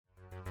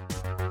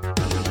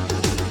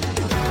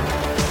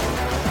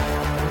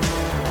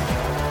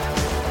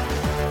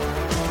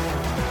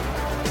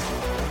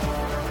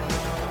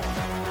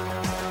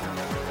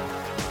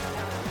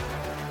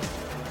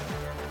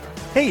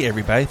Hey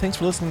everybody, thanks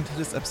for listening to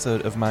this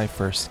episode of My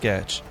First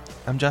Sketch.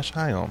 I'm Josh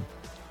Hyam.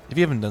 If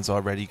you haven't done so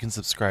already, you can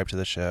subscribe to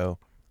the show,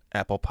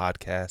 Apple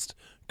Podcast,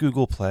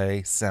 Google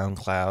Play,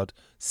 SoundCloud,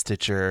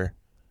 Stitcher,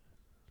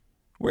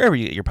 wherever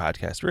you get your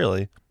podcast,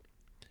 really.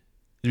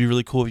 It'd be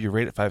really cool if you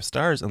rate it 5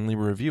 stars and leave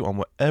a review on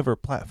whatever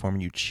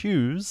platform you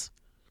choose.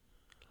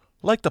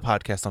 Like the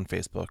podcast on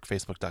Facebook,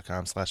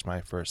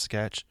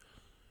 facebook.com/myfirstsketch.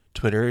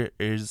 Twitter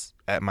is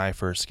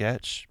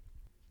 @myfirstsketch.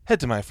 Head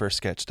to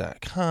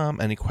myfirstsketch.com.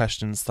 Any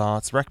questions,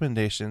 thoughts,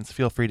 recommendations,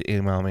 feel free to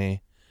email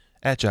me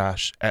at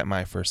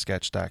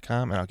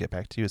josh@myfirstsketch.com, and I'll get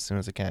back to you as soon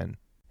as I can.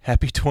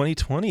 Happy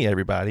 2020,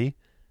 everybody.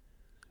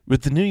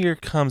 With the new year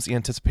comes the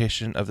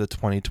anticipation of the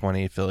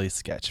 2020 Philly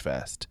Sketch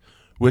Fest,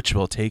 which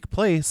will take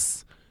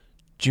place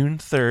June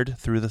 3rd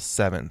through the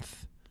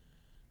 7th.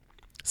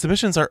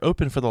 Submissions are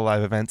open for the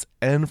live events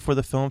and for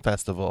the film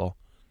festival,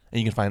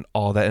 and you can find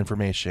all that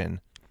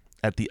information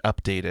at the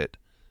updated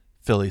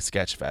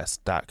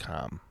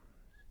phillysketchfest.com.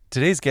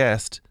 Today's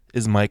guest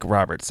is Mike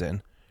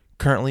Robertson,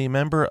 currently a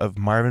member of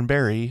Marvin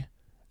Berry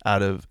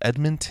out of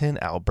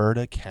Edmonton,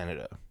 Alberta,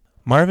 Canada.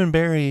 Marvin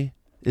Berry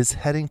is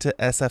heading to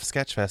SF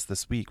Sketchfest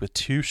this week with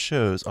 2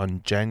 shows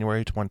on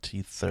January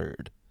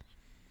 23rd.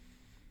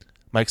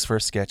 Mike's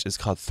first sketch is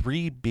called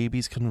 3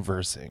 Babies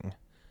Conversing,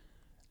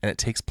 and it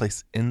takes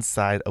place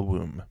inside a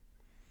womb.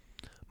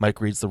 Mike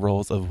reads the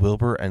roles of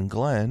Wilbur and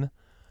Glenn.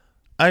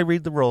 I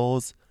read the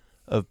roles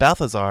of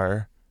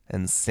Balthazar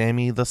and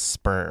Sammy the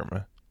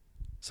Sperm.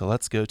 So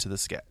let's go to the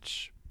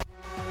sketch.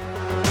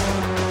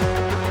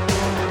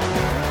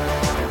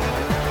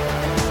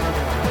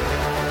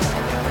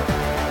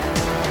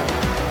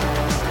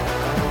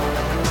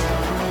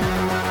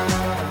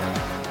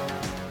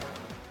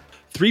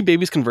 Three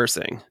Babies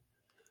Conversing.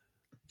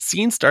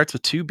 Scene starts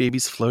with 2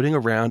 babies floating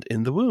around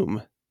in the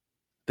womb.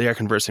 They are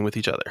conversing with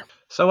each other.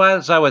 So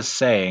as I was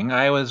saying,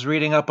 I was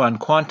reading up on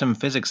quantum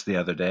physics the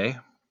other day.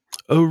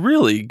 Oh,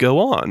 really? Go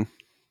on.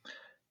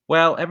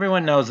 Well,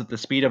 everyone knows that the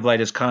speed of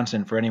light is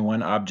constant for any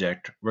one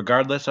object,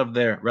 regardless of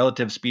their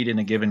relative speed in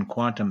a given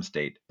quantum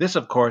state. This,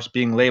 of course,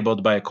 being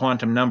labeled by a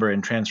quantum number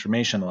in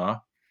transformation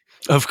law.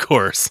 Of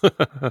course.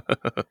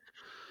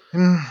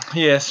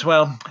 Yes,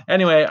 well,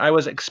 anyway, I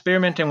was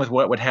experimenting with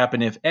what would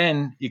happen if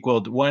n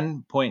equaled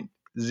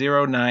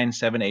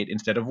 1.0978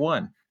 instead of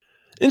 1.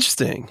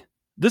 Interesting.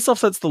 This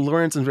offsets the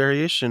Lorentz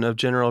invariation of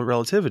general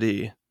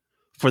relativity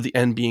for the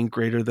n being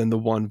greater than the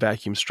 1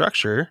 vacuum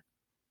structure.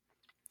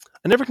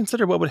 I never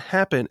considered what would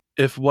happen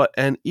if what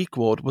n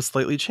equaled was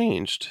slightly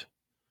changed.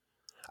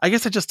 I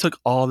guess I just took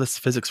all this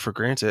physics for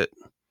granted.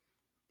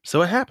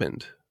 So it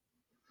happened.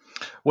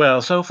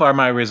 Well, so far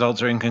my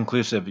results are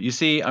inconclusive. You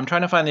see, I'm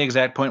trying to find the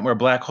exact point where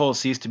black holes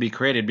cease to be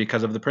created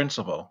because of the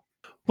principle.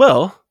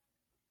 Well,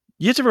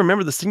 you have to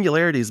remember the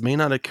singularities may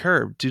not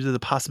occur due to the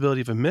possibility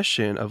of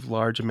emission of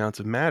large amounts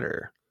of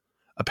matter.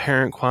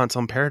 Apparent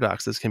quantum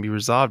paradoxes can be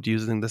resolved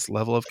using this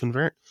level of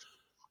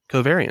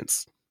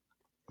covariance.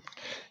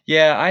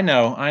 Yeah, I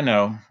know.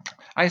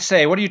 I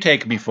say, what do you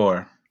take me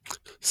for?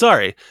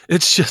 Sorry,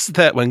 it's just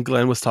that when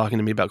Glenn was talking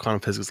to me about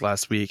quantum physics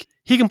last week,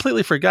 he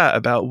completely forgot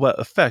about what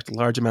effect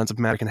large amounts of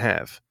matter can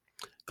have.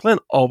 Glenn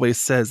always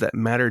says that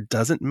matter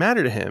doesn't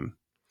matter to him.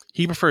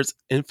 He prefers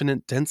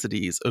infinite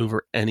densities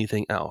over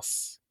anything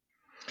else.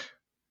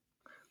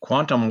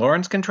 Quantum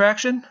Lorentz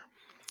contraction?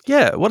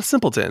 Yeah, what a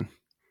simpleton.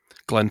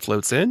 Glenn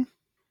floats in.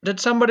 Did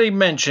somebody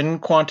mention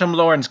quantum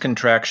Lorentz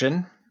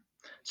contraction?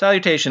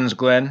 Salutations,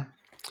 Glenn.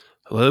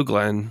 Hello,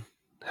 Glenn.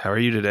 How are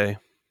you today?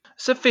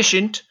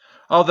 Sufficient,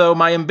 although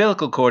my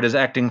umbilical cord is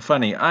acting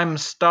funny. I'm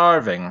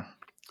starving.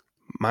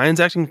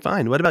 Mine's acting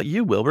fine. What about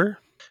you, Wilbur?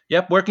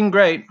 Yep, working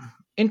great.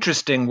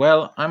 Interesting.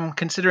 Well, I'm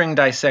considering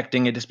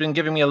dissecting it. It's been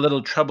giving me a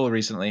little trouble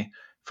recently.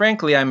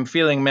 Frankly, I'm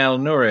feeling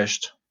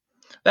malnourished.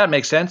 That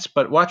makes sense,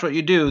 but watch what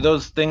you do.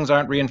 Those things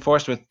aren't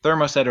reinforced with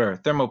thermoset or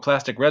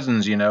thermoplastic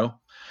resins, you know.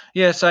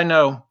 Yes, I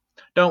know.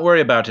 Don't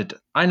worry about it.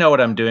 I know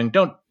what I'm doing.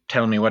 Don't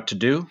tell me what to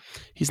do.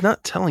 He's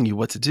not telling you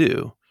what to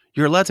do.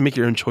 You're allowed to make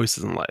your own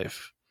choices in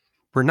life.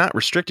 We're not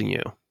restricting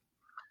you.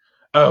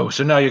 Oh,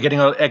 so now you're getting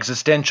all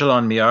existential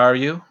on me, are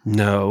you?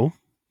 No.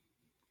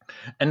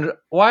 And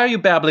why are you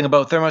babbling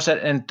about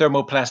thermoset and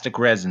thermoplastic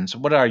resins?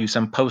 What are you,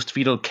 some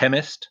post-fetal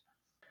chemist?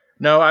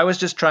 No, I was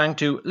just trying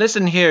to...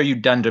 Listen here, you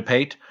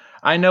dunderpate.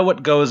 I know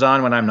what goes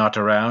on when I'm not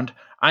around.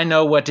 I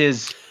know what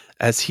is...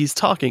 As he's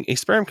talking, a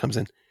sperm comes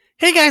in.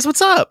 Hey guys,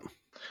 what's up?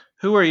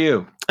 Who are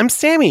you? I'm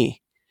Sammy.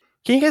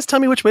 Can you guys tell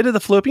me which way to the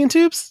fallopian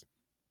tubes?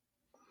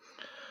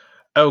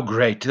 Oh,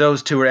 great.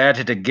 Those two are at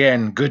it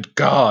again. Good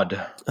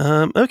God.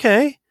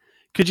 Okay.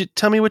 Could you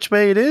tell me which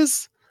way it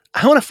is?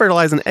 I want to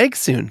fertilize an egg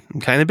soon.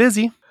 I'm kind of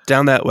busy.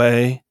 Down that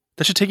way.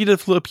 That should take you to the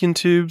fallopian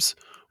tubes,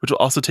 which will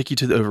also take you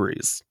to the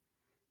ovaries.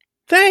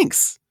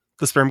 Thanks!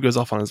 The sperm goes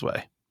off on his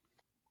way.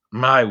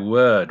 My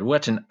word,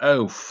 what an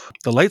oaf.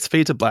 The lights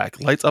fade to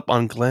black, lights up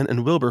on Glenn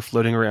and Wilbur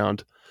floating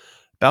around.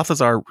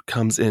 Balthazar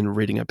comes in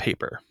reading a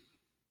paper.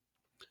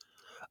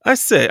 I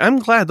say, I'm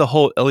glad the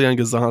whole Elian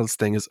Gonzalez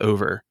thing is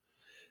over.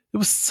 It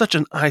was such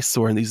an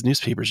eyesore in these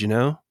newspapers, you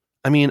know?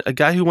 I mean, a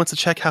guy who wants to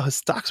check how his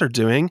stocks are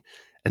doing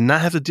and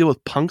not have to deal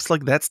with punks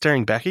like that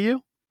staring back at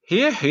you?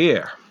 Here,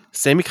 here.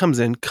 Sammy comes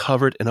in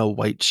covered in a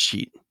white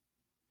sheet.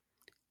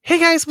 Hey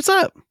guys, what's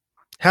up?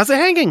 How's it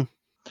hanging?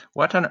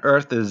 What on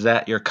earth is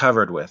that you're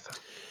covered with?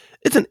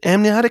 It's an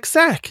amniotic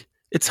sac.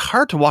 It's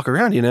hard to walk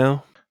around, you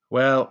know.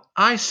 Well,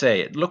 I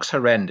say it looks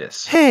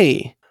horrendous.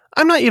 Hey,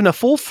 I'm not even a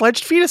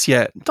full-fledged fetus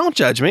yet. Don't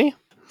judge me.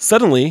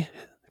 Suddenly,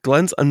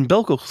 Glenn's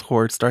umbilical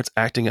cord starts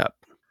acting up.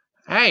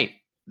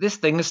 Hey, this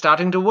thing is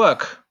starting to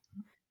work.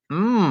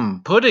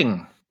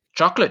 Pudding.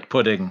 Chocolate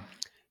pudding.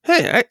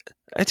 Hey,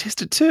 I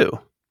taste it too.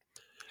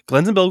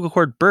 Glenn's umbilical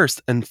cord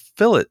bursts and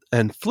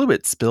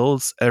fluid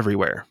spills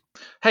everywhere.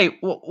 Hey,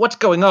 what's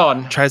going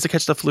on? Tries to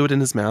catch the fluid in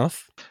his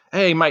mouth.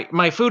 Hey,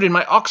 my food and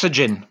my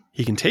oxygen.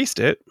 He can taste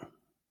it.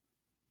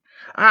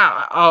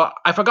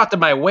 I forgot that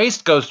my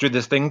waist goes through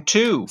this thing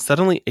too.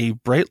 Suddenly, a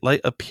bright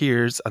light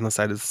appears on the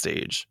side of the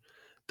stage.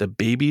 The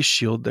babies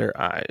shield their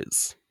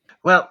eyes.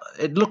 Well,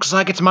 it looks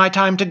like it's my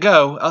time to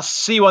go. I'll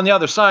see you on the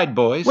other side,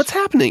 boys. What's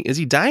happening? Is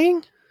he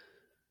dying?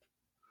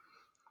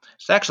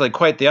 It's actually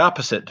quite the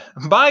opposite.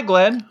 Bye,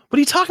 Glenn. What are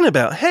you talking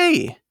about?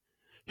 Hey,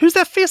 who's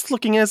that face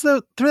looking as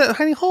though through that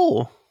tiny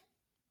hole?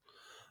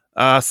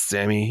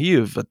 Sammy,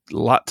 you've a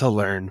lot to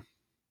learn.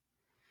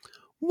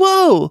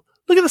 Whoa,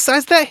 look at the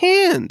size of that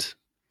hand.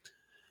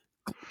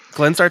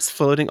 Glenn starts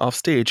floating off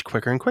stage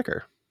quicker and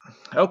quicker.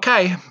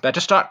 Okay, better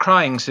start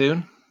crying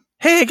soon.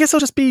 Hey, I guess it'll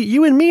just be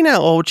you and me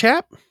now, old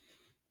chap.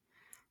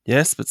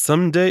 Yes, but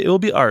someday it will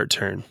be our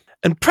turn.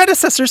 And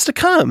predecessors to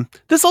come.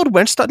 This old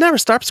wench never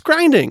stops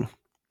grinding.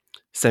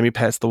 Sammy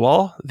passed the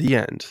wall. The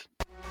end.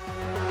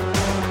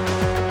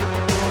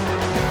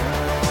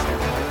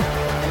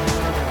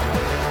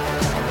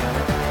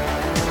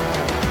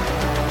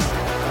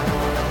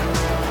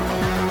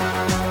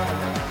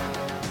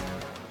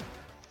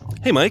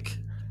 Hey, Mike.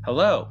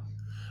 Hello.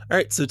 All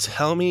right, so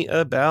tell me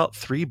about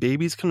Three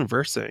Babies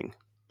Conversing.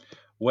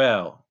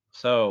 Well,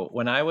 so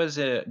when I was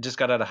just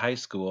got out of high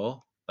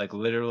school, like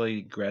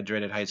literally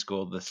graduated high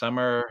school, the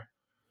summer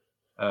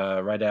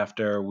right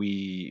after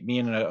me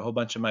and a whole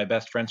bunch of my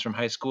best friends from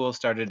high school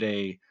started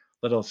a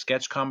little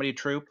sketch comedy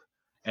troupe,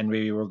 and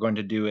we were going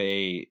to do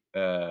a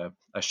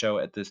show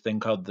at this thing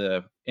called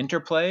the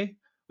Interplay.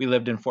 We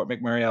lived in Fort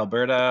McMurray,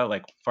 Alberta,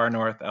 like far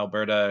north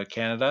Alberta,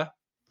 Canada.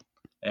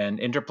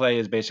 And Interplay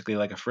is basically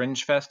like a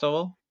fringe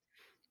festival,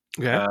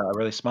 Okay. a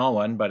really small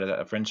one, but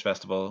a fringe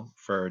festival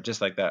for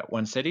just like that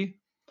one city.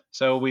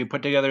 So we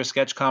put together a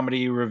sketch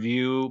comedy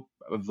review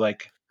of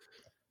like,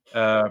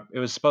 it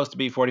was supposed to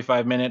be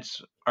 45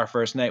 minutes. Our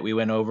first night we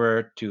went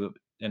over to,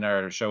 and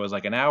our show was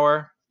like an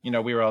hour. You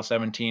know, we were all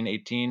 17,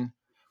 18.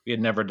 We had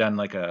never done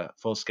like a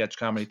full sketch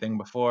comedy thing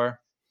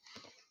before.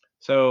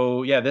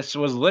 So yeah, this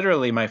was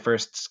literally my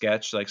first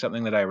sketch, like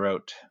something that I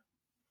wrote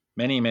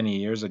many, many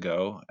years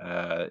ago.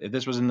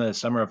 This was in the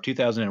summer of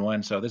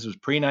 2001, so this was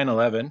pre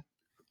 9/11.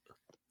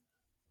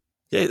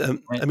 Yeah,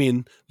 I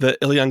mean, the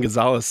Elian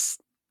Gonzalez,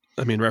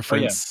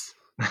 reference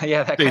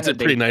Yeah, that dates kind of it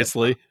pretty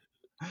nicely.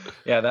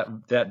 Yeah,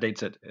 that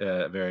dates it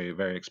very,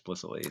 very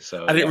explicitly.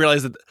 So I didn't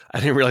realize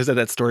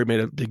that story made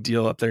a big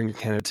deal up there in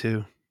Canada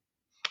too.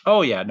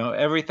 Oh yeah, no,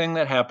 everything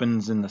that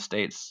happens in the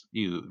States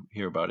you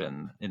hear about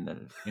in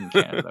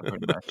Canada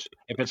pretty much.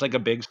 If it's like a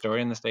big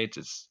story in the States,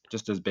 it's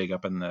just as big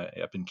up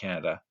in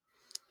Canada.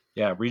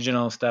 Yeah,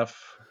 regional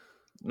stuff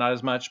not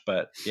as much,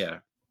 but yeah.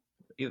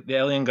 The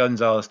Elian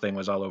Gonzalez thing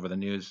was all over the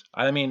news.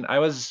 I mean, when I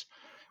was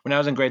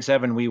in grade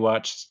 7, we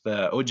watched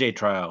the OJ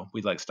trial.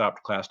 We like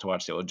stopped class to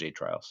watch the OJ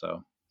trial.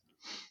 So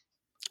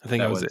I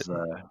think that was it.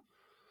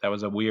 That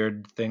was a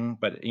weird thing,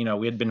 but you know,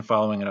 we had been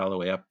following it all the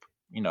way up,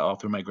 you know, all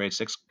through my grade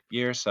 6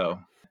 year. So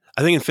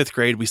I think in 5th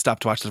grade we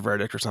stopped to watch The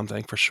Verdict or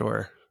something for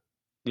sure.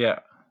 Yeah,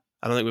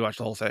 I don't think we watched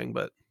the whole thing,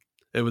 but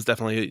it was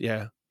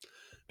definitely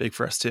big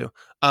for us too.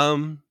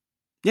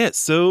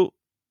 So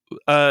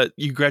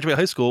you graduate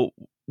high school.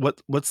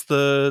 What's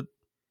the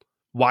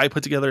why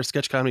put together a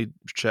sketch comedy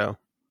show?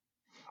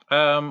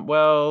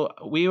 Well,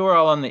 we were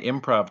all on the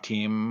improv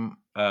team,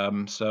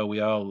 so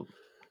we all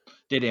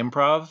did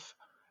improv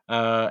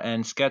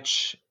and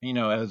sketch. You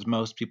know, as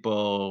most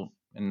people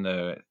in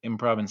the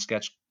improv and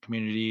sketch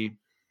community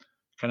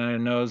kind of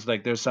knows,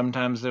 like there's a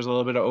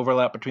little bit of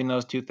overlap between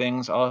those two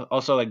things.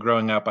 Also, like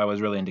growing up, I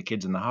was really into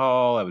Kids in the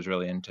Hall. I was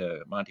really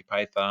into Monty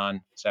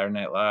Python, Saturday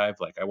Night Live.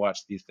 Like I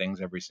watched these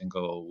things every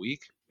single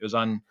week.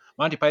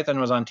 Monty Python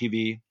was on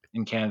TV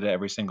in Canada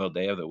every single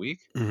day of the week,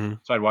 Mm-hmm.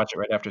 so I'd watch it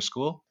right after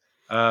school.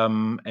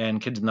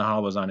 And Kids in the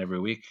Hall was on every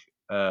week,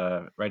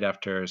 right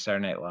after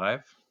Saturday Night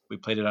Live. We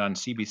played it on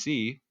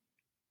CBC,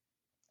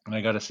 and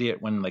I got to see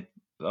it when like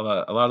a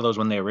lot of those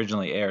when they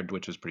originally aired,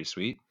 which was pretty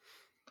sweet.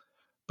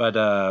 But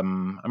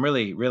I'm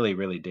really, really,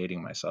 really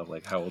dating myself.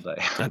 Like, how old I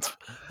am?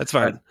 That's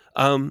fine.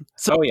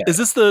 Is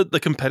this the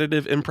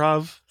competitive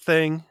improv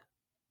thing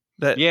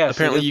that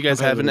apparently you guys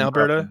have in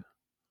Alberta?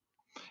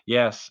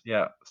 Yes,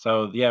 yeah.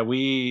 So yeah,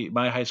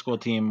 my high school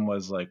team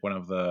was like one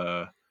of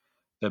the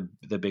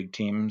big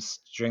teams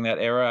during that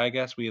era. I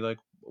guess we like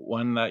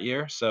won that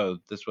year. So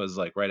this was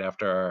like right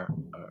after our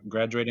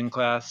graduating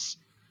class.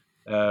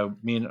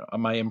 Me and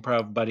my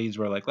improv buddies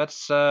were like,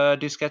 let's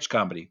do sketch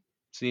comedy,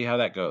 see how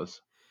that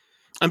goes.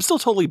 I'm still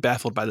totally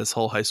baffled by this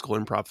whole high school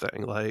improv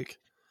thing. Like,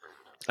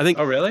 I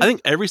Oh, really?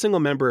 think every single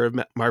member of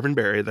Marvin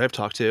Berry that I've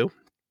talked to,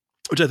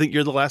 which I think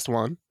you're the last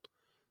one.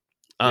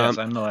 Yes,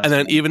 I'm the last and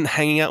then one. even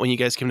hanging out when you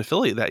guys came to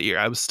Philly that year,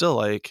 I was still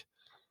like,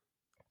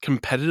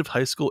 competitive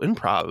high school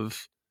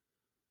improv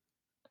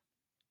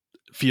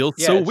feels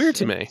so weird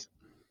to me.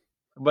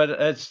 But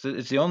it's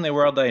the only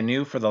world I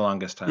knew for the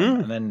longest time.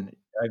 And then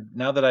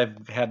now that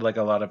I've had like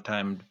a lot of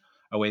time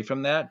away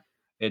from that,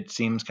 it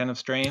seems kind of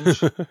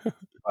strange.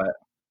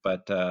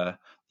 but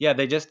yeah,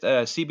 they just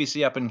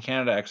CBC up in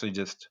Canada actually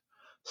just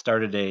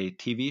started a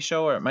TV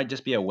show, or it might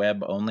just be a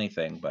web only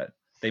thing, but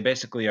they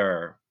basically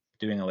are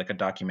doing like a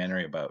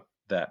documentary about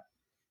that.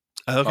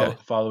 Okay.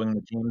 Following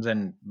the teams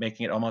and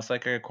making it almost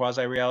like a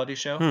quasi reality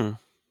show.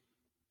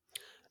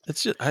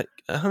 It's just I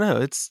don't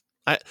know.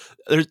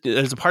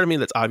 There's a part of me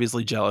that's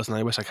obviously jealous, and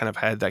I wish I kind of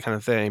had that kind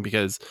of thing,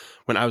 because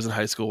when I was in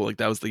high school, like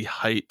that was the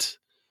height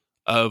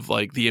of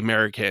like the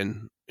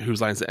American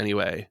Whose Lines It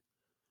Anyway.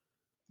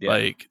 Yeah.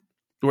 Like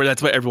where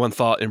that's what everyone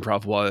thought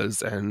improv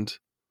was, and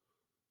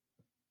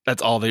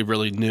that's all they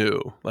really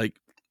knew. Like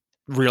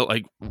real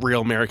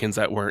Americans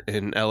that weren't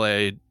in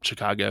LA,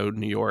 Chicago,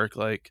 New York,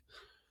 like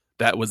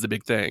that was the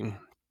big thing.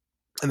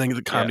 And then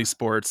the comedy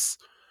sports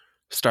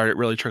started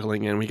really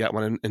trickling in. We got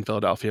one in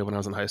Philadelphia when I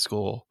was in high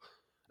school.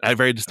 I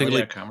very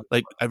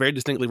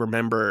distinctly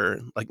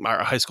remember like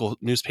our high school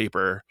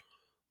newspaper,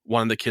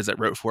 one of the kids that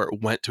wrote for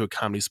it went to a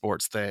comedy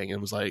sports thing and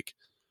was like,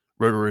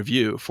 wrote a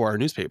review for our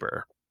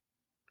newspaper,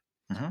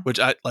 which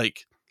I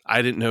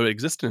didn't know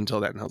existed until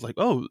then. And I was like,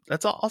 oh,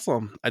 that's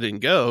awesome. I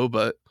didn't go,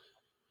 but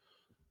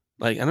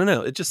like, I don't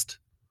know. It just,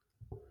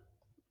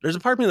 there's a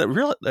part of me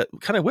that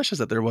kind of wishes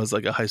that there was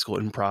like a high school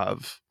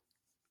improv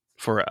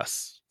for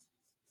us.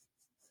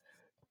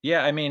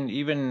 Yeah, I mean,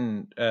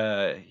 even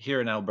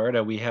here in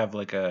Alberta, we have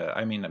like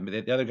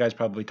the other guys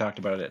probably talked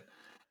about it.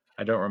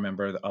 I don't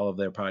remember all of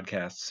their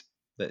podcasts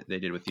that they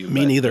did with you.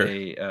 Me neither.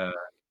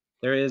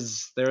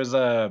 There's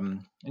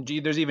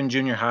even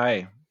junior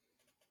high,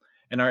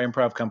 and our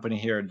improv company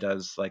here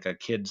does like a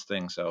kids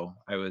thing. So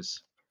I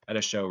was at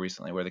a show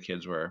recently where the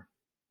kids were,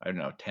 I don't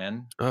know,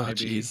 10,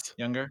 maybe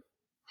younger.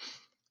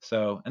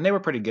 So, and they were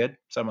pretty good,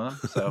 some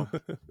of them. So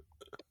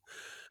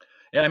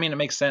yeah, I mean, it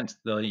makes sense.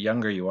 The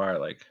younger you are,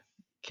 like,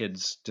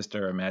 kids just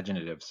are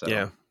imaginative. So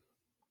yeah,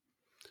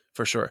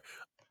 for sure.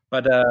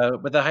 But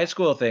the high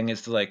school thing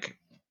is like,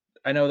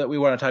 I know that we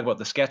want to talk about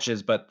the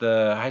sketches, but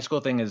the high school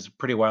thing is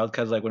pretty wild,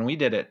 because like when we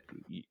did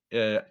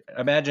it,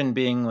 imagine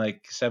being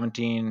like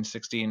 17,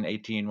 16,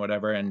 18,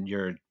 whatever, and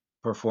you're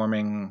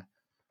performing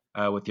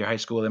with your high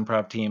school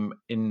improv team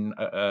in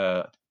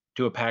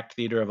to a packed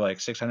theater of like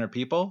 600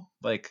 people.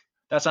 Like,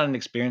 that's not an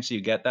experience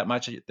you get that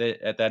much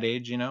at that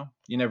age. You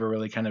never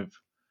really kind of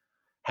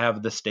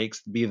have the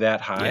stakes be that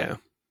high. Yeah.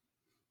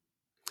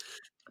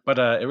 But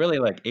it really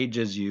like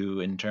ages you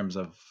in terms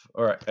of,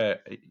 or I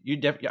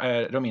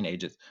don't mean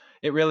ages.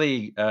 It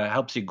really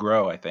helps you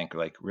grow, I think,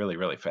 like really,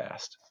 really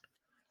fast.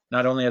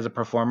 Not only as a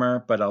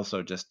performer, but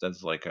also just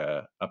as like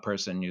a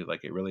person. You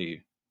like it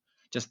really,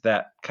 just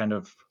that kind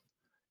of.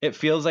 It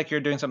feels like you're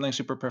doing something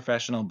super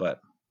professional, but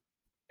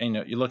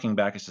you're looking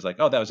back, it's just like,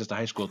 oh, that was just a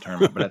high school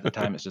tournament. But at the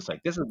time, it's just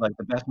like, this is like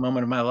the best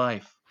moment of my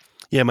life.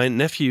 Yeah, my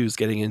nephew's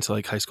getting into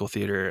like high school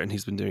theater, and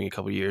he's been doing it a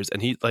couple of years,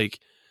 and he like,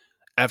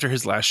 after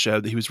his last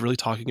show, he was really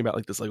talking about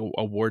like this like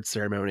award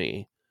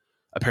ceremony.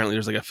 Apparently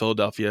there's like a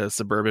Philadelphia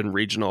Suburban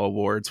Regional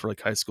Awards for like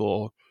high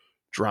school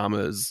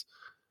dramas.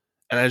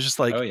 And I was just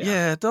like,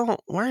 yeah, don't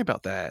worry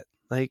about that.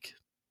 Like,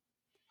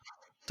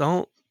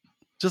 don't,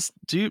 just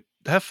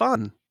have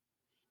fun.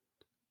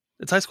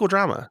 It's high school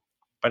drama.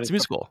 But it's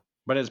musical.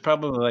 But it's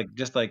probably like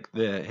just like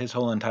his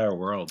whole entire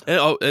world.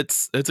 And,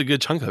 it's a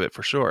good chunk of it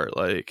for sure.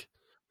 Like,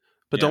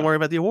 but don't worry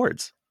about the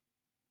awards.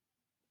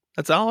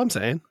 That's all I'm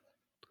saying.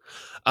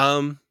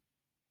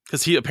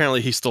 Because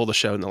he stole the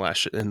show in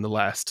the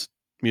last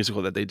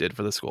musical that they did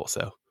for the school,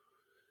 so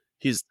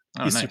he's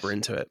nice. Super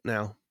into it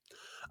now.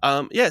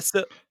 So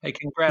hey,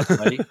 congrats,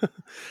 buddy.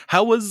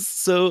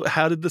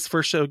 How did this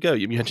first show go?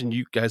 You mentioned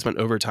you guys went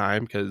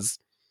overtime because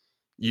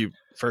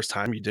first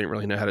time you didn't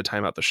really know how to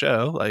time out the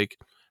show. Like,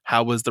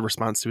 how was the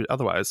response to it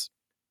otherwise?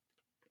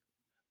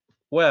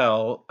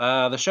 Well,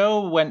 the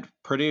show went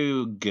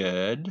pretty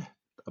good.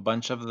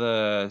 Most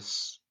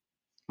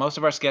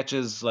of our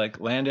sketches like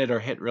landed or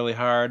hit really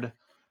hard.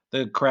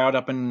 The crowd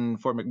up in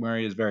Fort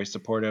McMurray is very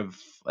supportive.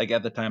 Like,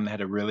 at the time, they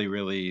had a really,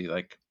 really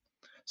like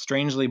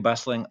strangely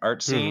bustling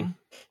art scene.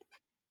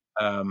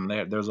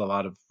 There's a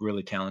lot of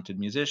really talented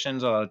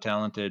musicians, a lot of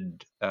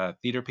talented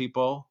theater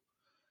people.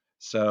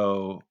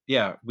 So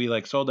yeah, we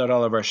like sold out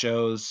all of our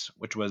shows,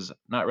 which was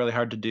not really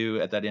hard to do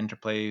at that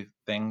Interplay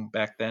thing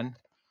back then.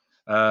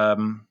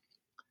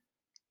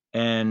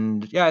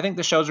 And yeah, I think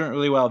the shows went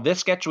really well. This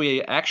sketch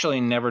we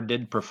actually never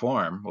did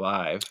perform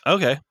live.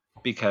 Okay.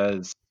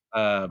 Because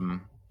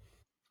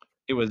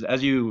it was,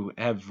 as you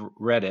have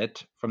read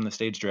it from the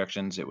stage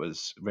directions, it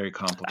was very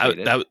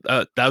complicated.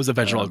 That was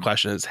eventually the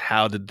question: is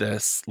how did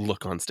this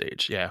look on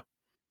stage? Yeah.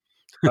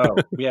 Oh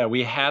yeah,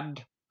 we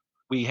had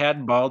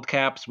bald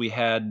caps, we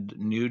had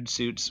nude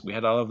suits, we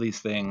had all of these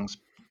things,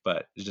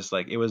 but it's just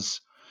like it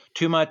was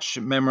too much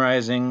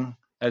memorizing.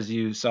 As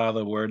you saw,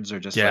 the words are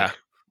just Yeah. like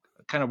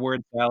kind of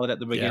word salad at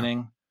the Yeah.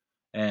 beginning,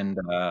 and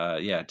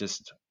yeah,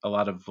 just a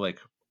lot of like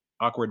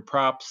awkward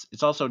props.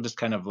 It's also just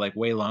kind of like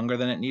way longer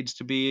than it needs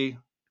to be,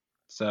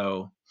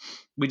 so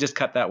we just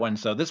cut that one.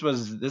 So this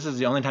is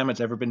the only time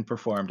it's ever been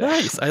performed.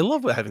 Nice. I Actually.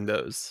 love having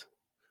those.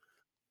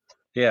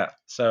 Yeah.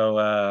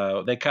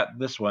 So they cut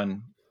this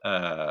one.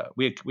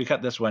 We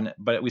cut this one,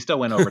 but we still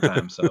went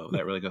overtime. So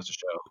that really goes to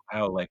show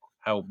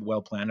how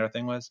well planned our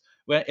thing was.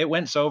 It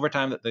went so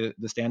overtime that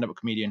the stand up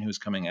comedian who's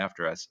coming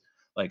after us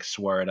like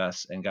swore at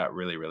us and got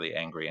really really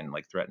angry and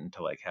like threatened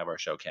to like have our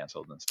show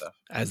canceled and stuff.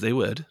 As they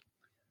would.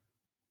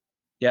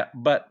 Yeah,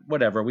 but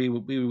whatever.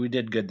 We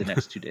did good the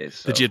next 2 days.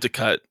 So. Did you have to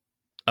cut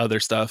other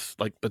stuff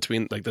like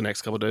between like the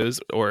next couple of days,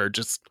 or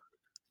just?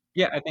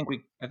 Yeah, I think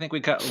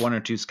we cut 1 or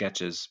 2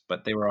 sketches,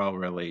 but they were all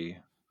really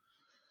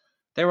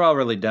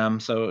dumb.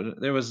 So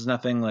there was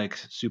nothing like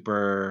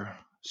super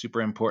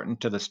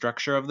important to the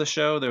structure of the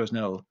show. There was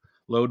no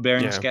load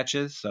bearing Yeah.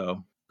 sketches.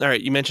 So All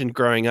right, you mentioned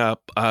growing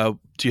up. Do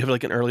you have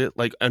like an early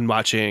like and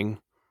watching,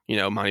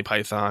 Monty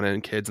Python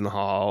and Kids in the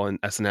Hall and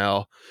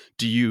SNL?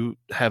 Do you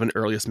have an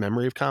earliest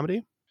memory of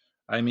comedy?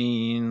 I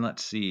mean,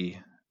 let's see.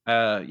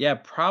 Yeah,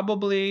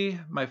 probably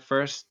my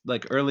first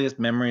like earliest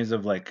memories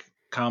of like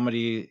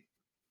comedy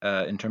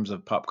in terms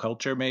of pop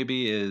culture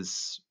maybe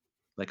is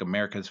like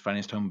America's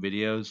Funniest Home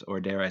Videos, or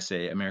dare I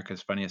say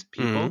America's Funniest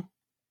People. Mhm.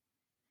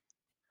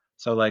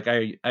 So like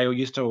I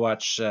used to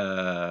watch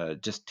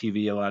just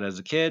TV a lot as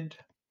a kid.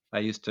 I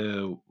used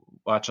to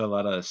watch a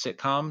lot of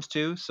sitcoms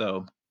too.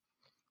 So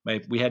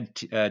we had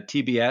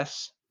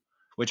TBS,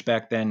 which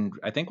back then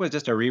I think was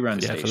just a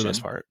rerun Yeah, station, for the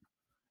most part.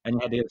 and you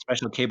had to get a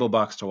special cable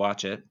box to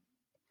watch it.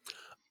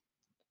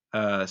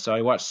 So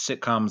I watched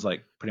sitcoms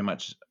like pretty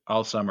much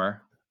all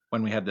summer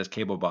when we had this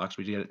cable box.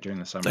 We did it during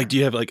the summer. Like, do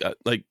you have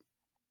like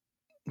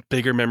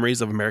bigger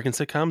memories of American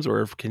sitcoms or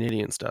of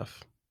Canadian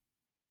stuff?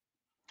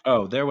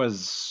 Oh,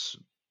 there's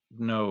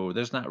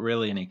not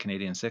really any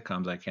Canadian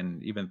sitcoms I can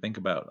even think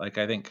about. Like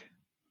I think,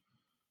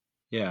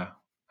 yeah,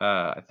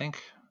 I think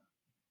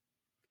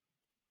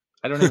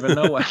I don't even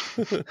know what.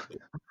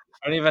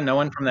 I don't even know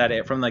one from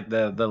from like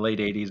the late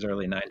 '80s,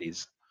 early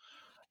 '90s.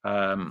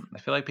 I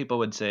feel like people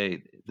would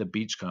say the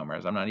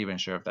Beachcombers. I'm not even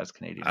sure if that's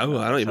Canadian. Oh,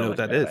 I don't even know what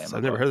that is.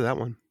 I've never heard of that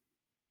one.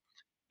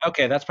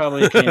 Okay, that's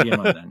probably a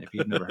Canadian one then, if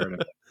you've never heard of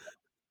it.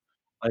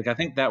 Like I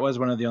think that was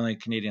one of the only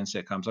Canadian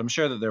sitcoms. I'm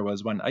sure that there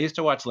was one. I used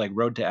to watch like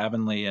Road to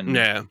Avonlea and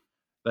Yeah.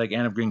 like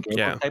Anne of Green Gables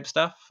Yeah. type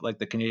stuff, like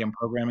the Canadian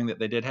programming that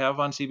they did have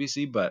on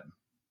CBC. But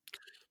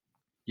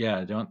yeah,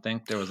 I don't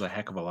think there was a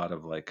heck of a lot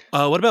of like.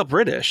 What about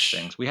British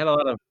things? We had a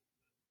lot of.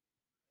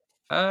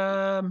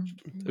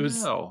 It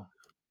was No,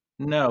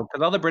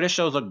 because all the British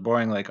shows look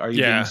boring. Like, Are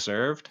You Yeah. Being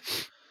Served?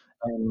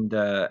 And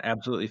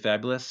Absolutely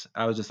Fabulous.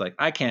 I was just like,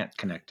 I can't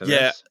connect to Yeah.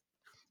 this.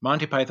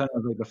 Monty Python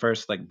was like the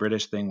first like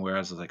British thing where I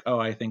was like, oh,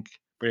 I think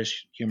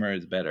British humor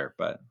is better.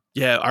 But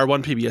Yeah, our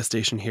one PBS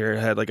station here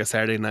had like a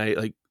Saturday night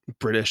like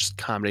British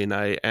comedy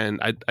night, and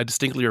I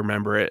distinctly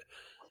remember it.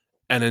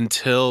 And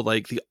until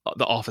like the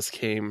Office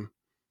came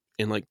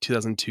in like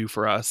 2002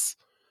 for us,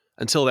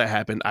 until that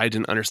happened, I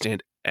didn't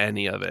understand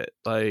any of it.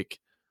 Like,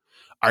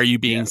 Are You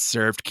Being Yeah.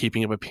 Served?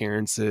 Keeping Up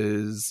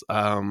Appearances.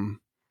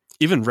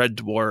 Even Red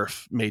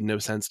Dwarf made no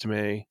sense to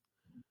me.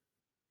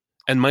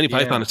 And Monty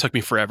Python, Yeah. it took me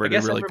forever I to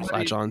guess really everybody-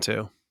 latch on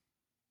to.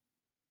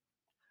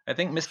 I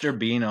think Mr.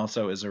 Bean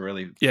also is a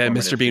really Yeah,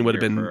 formative Mr. Bean would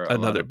have figure been for a lot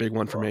another of big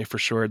one for people. me for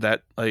sure.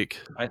 That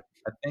like I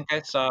think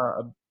I saw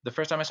the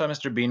first time I saw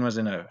Mr. Bean was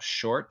in a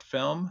short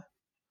film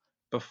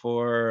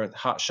before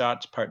Hot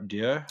Shots Part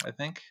 2, I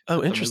think. Oh, at the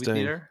movie interesting.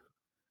 theater.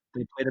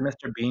 They played a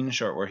Mr. Bean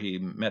short where he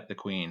met the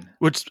Queen.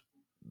 Which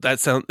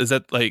is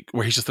that like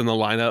where he's just in the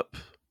lineup?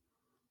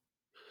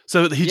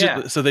 So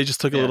Yeah. so they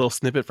just took a Yeah. little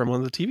snippet from one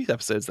of the TV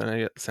episodes. Then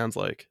it sounds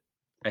like.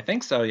 I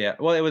think so, yeah.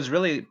 Well, it was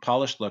really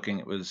polished looking.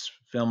 It was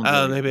filmed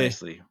Oh, really maybe.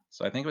 nicely.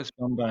 So I think it was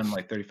filmed on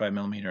like 35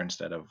 millimeter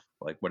instead of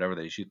like whatever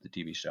they shoot the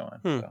TV show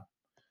on. So.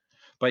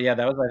 But yeah,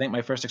 that was I think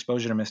my first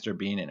exposure to Mr.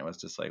 Bean, and it was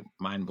just like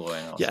mind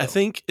blowing. Yeah, I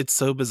think it's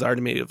so bizarre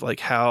to me of like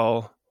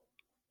how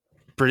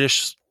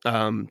British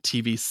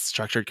TV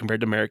structured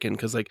compared to American,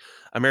 because like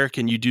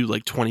American you do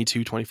like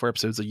 22 24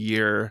 episodes a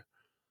year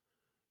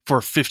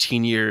for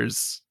 15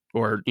 years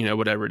or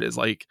whatever it is.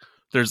 Like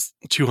there's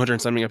 200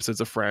 and something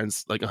episodes of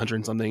Friends, like 100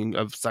 and something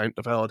of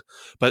Seinfeld,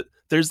 but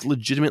there's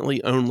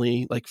legitimately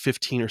only like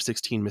 15 or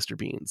 16 Mr.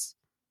 Beans.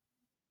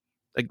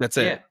 Like that's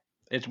it. Yeah,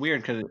 it's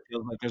weird because it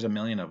feels like there's a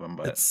million of them,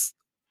 but It's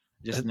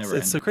never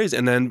it's so ended. crazy.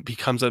 And then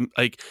becomes and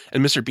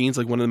Mr. Bean's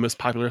like one of the most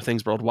popular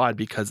things worldwide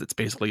because it's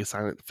basically a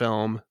silent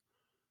film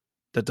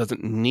that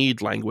doesn't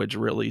need language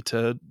really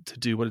to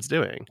do what it's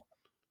doing.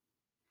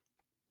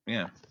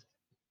 Yeah.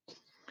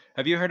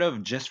 Have you heard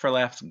of Just for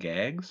Laughs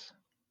gags?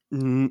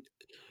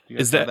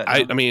 Is that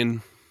I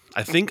mean,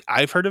 I think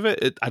I've heard of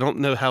it. I don't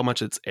know how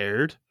much it's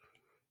aired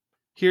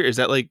here. Is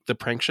that like the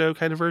prank show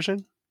kind of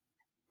version?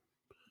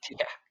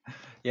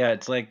 Yeah,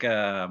 it's like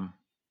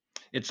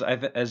It's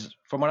as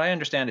from what I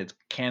understand, it's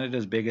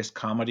Canada's biggest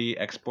comedy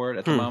export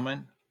at the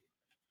moment.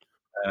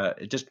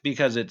 Just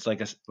because it's like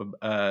it's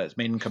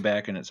made in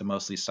Quebec and it's a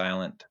mostly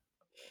silent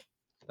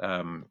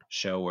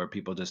show where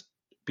people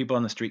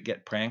on the street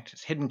get pranked.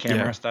 It's hidden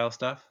camera Yeah. style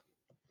stuff,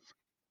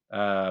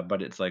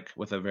 but it's like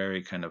with a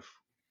very kind of,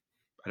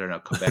 I don't know,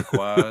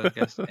 Quebecois, I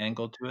guess,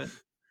 angle to it.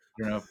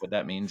 I don't know what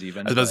that means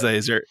even. I was about to say,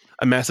 is there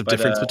a massive but,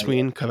 difference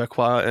between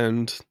Quebecois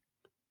and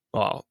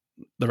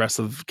the rest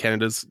of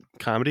Canada's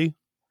comedy?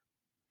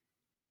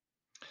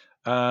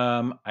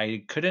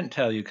 I couldn't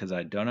tell you because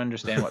I don't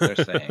understand what they're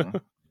saying.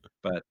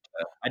 But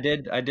I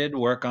did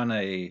work on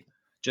a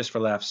Just for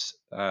Laughs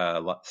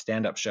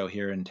stand-up show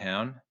here in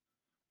town,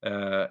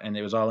 and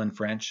it was all in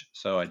French,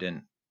 so I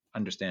didn't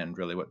understand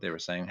really what they were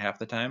saying half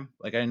the time.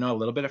 Like I know a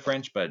little bit of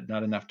French, but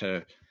not enough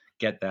to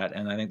get that.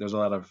 And I think there's a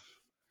lot of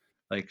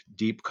like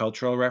deep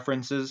cultural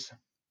references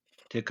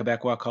to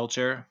Quebecois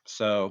culture.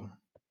 So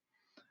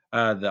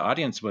the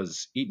audience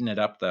was eating it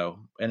up though,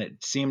 and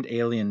it seemed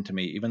alien to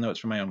me, even though it's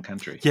from my own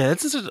country. Yeah,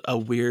 it's just a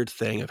weird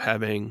thing of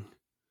having,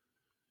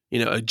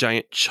 a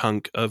giant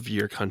chunk of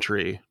your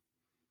country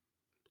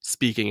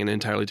speaking an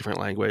entirely different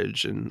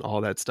language and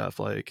all that stuff.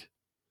 Like,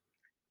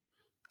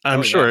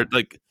 I'm sure, yeah.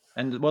 like,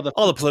 And all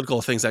the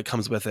political things that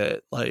comes with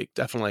it, like,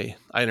 definitely,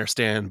 I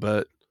understand,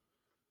 but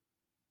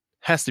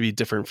has to be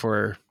different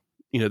for,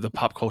 the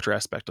pop culture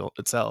aspect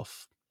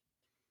itself.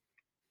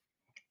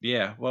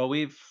 Yeah, well,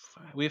 we've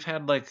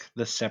had like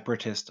the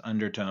separatist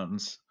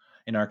undertones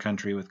in our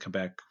country with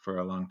Quebec for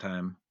a long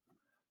time.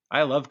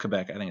 I love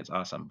Quebec. I think it's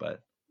awesome,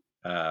 but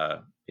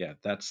yeah,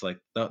 that's like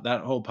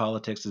that whole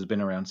politics has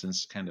been around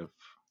since kind of,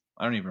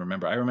 I don't even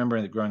remember. I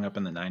remember growing up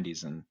in the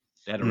 90s and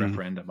they had a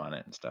referendum on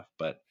it and stuff.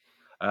 But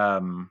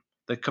the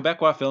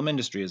Quebecois film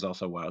industry is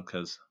also wild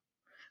because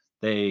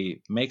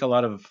they make a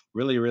lot of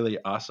really, really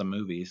awesome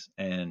movies,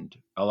 and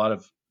a lot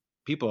of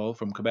people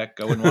from Quebec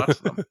go and watch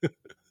them,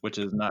 which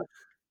is not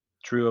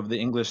true of the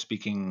English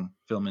speaking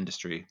film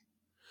industry.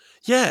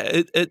 Yeah,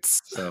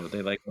 it's so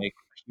they like make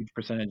a huge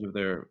percentage of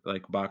their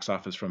like box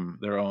office from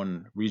their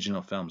own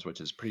regional films, which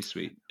is pretty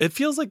sweet. It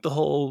feels like the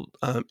whole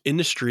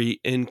industry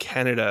in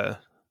Canada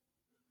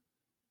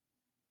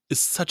is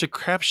such a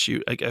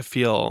crapshoot. Like I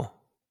feel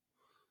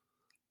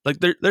like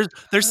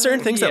there's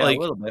certain things that a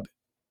little bit.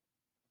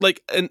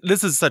 Like, and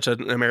this is such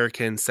an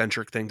American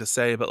centric thing to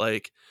say, but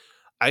like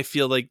I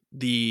feel like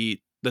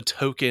the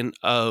token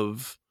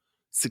of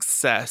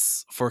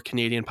success for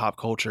Canadian pop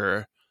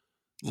culture,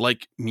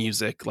 like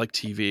music, like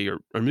TV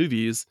or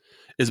movies,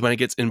 is when it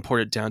gets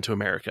imported down to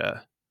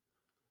America.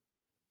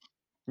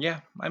 Yeah,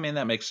 I mean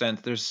that makes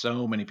sense. There's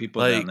so many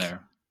people down there.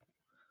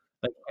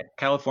 Like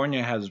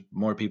California has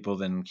more people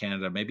than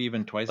Canada, maybe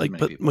even twice as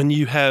many people. When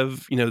you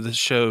have, the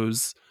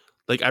shows,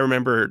 like I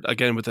remember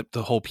again with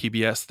the whole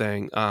PBS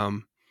thing.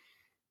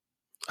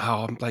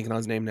 I'm blanking on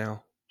his name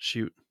now.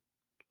 Shoot.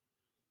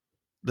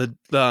 The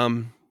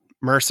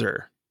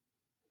Mercer.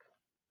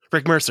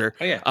 Rick Mercer.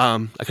 Oh yeah. I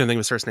couldn't think of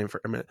his first name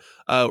for a minute.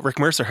 Rick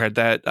Mercer had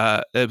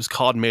that. It was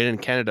called Made in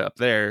Canada up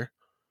there,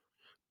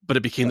 but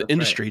it became the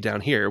industry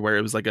down here, where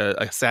it was like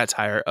a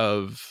satire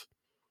of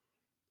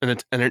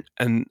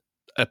an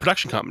a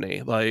production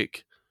company,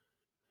 like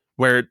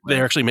where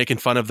they're actually making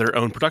fun of their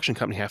own production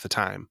company half the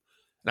time.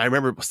 And I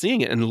remember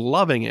seeing it and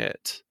loving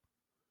it,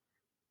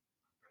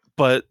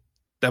 but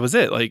that was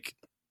it. Like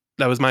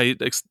that was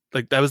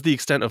that was the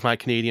extent of my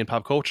Canadian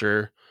pop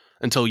culture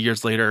until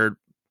years later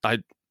I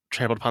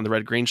trampled upon the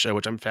Red Green Show,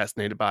 which I'm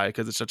fascinated by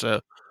because it's such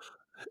a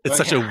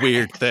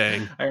weird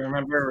thing. I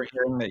remember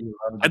hearing that you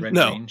loved the Red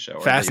Green Show.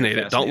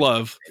 Fascinated. Don't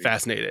love.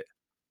 Fascinated.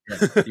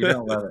 Yeah, you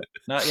don't love it.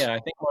 I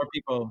think more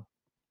people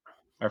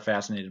are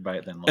fascinated by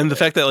it than love and the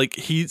fact that like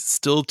he's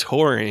still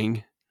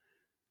touring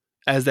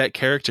as that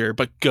character,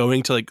 but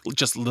going to like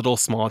just little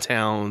small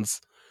towns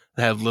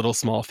that have little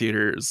small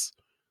theaters.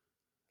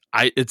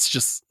 It's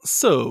just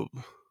so,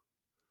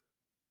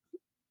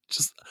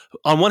 just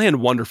on one hand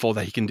wonderful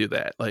that he can do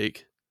that,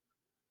 like,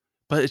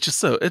 but it's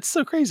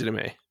so crazy to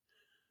me.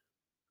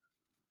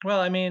 Well,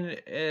 I mean,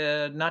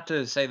 not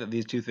to say that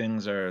these two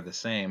things are the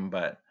same,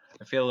 but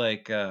I feel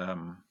like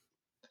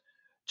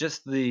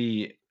just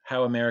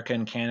how America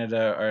and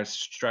Canada are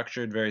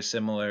structured very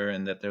similar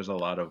in that there's a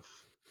lot of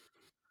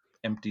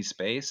empty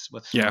space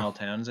with small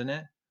towns in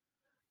it,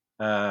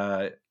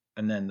 and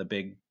then the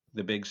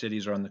big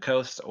cities are on the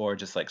coast or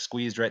just like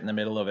squeezed right in the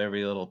middle of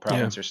every little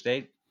province or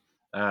state.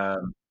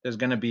 There's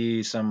going to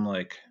be some,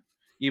 like,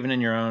 even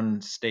in your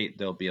own state,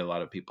 there'll be a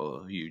lot of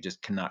people who you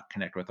just cannot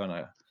connect with on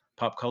a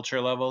pop culture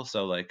level.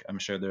 So like, I'm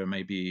sure there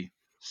may be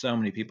so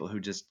many people who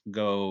just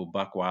go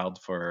buck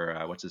wild for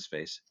what's his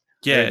face?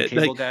 Yeah, the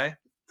Cable Guy.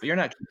 But you're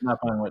not keeping up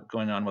on what's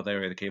going on with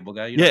Larry the Cable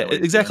Guy. Yeah,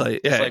 exactly.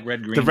 Yeah, like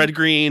Red Green, the Red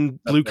Green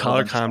blue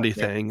collar comedy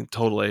thing.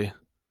 Totally.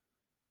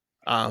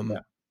 Yeah.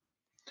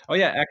 Oh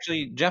yeah,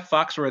 actually, Jeff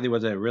Foxworthy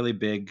was a really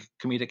big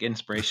comedic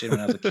inspiration when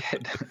I was a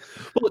kid.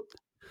 Well,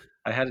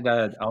 I had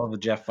all of the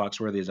Jeff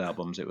Foxworthy's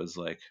albums. It was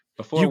like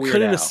before you Weird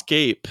couldn't Al,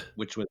 escape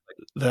which was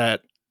like,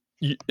 that.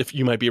 If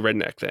you might be a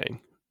redneck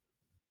thing,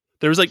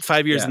 there was like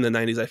 5 years in the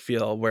 90s, I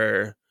feel,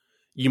 where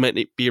You Might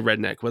Be a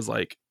Redneck was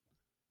like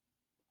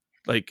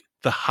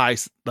the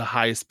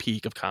highest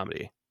peak of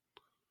comedy,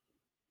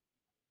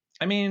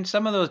 I mean,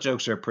 some of those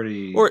jokes are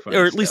pretty or funny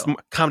at least still.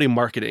 comedy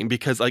marketing,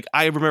 because like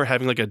I remember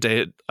having like a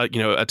day,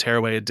 a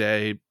tearaway a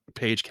day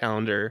page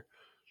calendar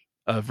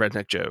of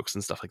redneck jokes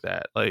and stuff like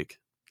that. Like,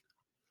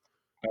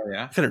 Oh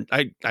yeah.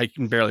 I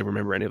can barely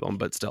remember any of them,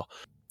 but still.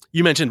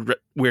 You mentioned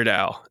Weird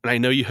Al, and I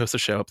know you host a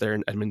show up there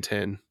in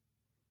Edmonton.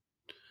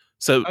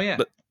 So, Oh yeah.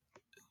 but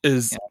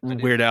is Yeah, I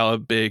do. Weird Al a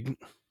big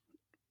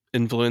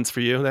influence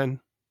for you then?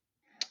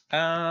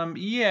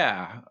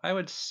 Yeah, I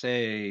would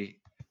say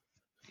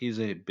he's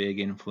a big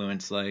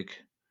influence.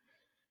 Like,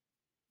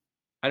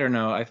 I don't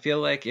know. I feel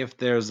like if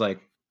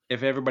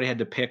everybody had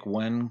to pick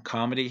one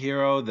comedy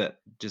hero that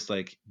just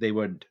like they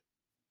would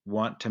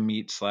want to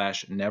meet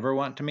 / never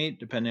want to meet,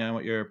 depending on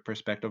what your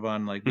perspective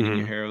on like meeting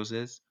your Mm-hmm. heroes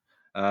is.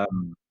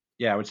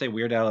 Yeah, I would say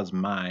Weird Al is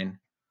mine.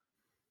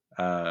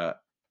 Uh,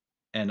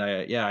 and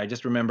I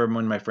just remember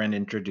when my friend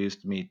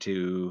introduced me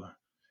to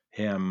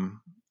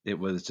him, it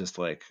was just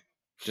like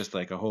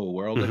a whole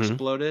world Mm-hmm.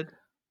 exploded in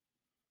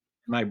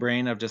my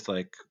brain of just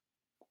like,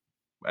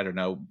 I don't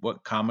know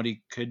what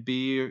comedy could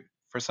be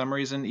for some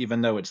reason,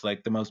 even though it's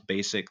like the most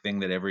basic thing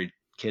that every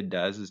kid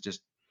does is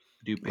just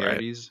do Right.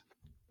 parodies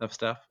of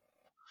stuff.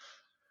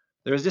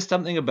 There was just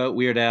something about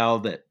Weird Al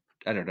that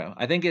I don't know.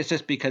 I think it's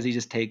just because he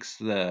just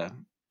takes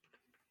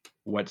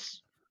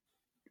what's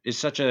it's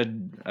such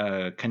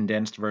a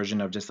condensed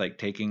version of just like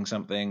taking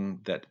something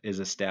that is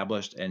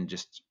established and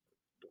just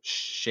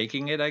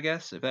shaking it, I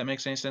guess, if that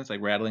makes any sense,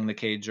 like rattling the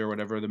cage or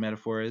whatever the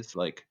metaphor is.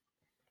 Like,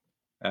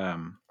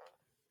 um,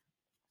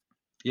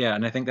 yeah,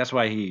 and I think that's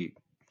why he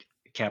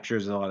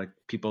captures a lot of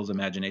people's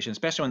imagination,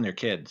 especially when they're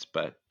kids.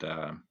 But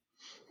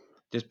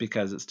just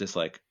because it's just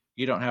like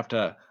you don't have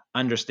to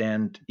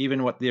understand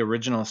even what the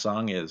original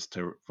song is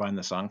to find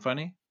the song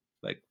funny.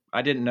 Like,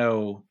 I didn't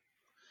know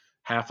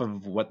half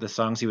of what the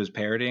songs he was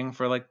parodying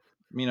for like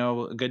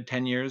a good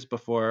 10 years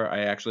before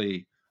I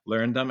actually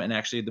learned them. And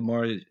actually, the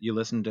more you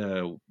listen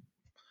to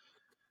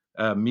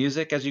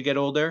music as you get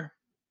older,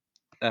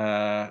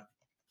 uh,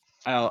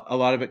 a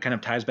lot of it kind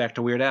of ties back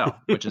to Weird Al,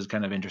 which is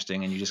kind of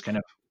interesting. And you just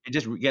it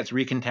just gets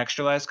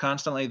recontextualized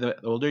constantly the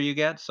older you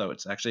get. So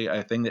it's actually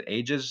a thing that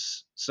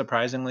ages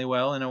surprisingly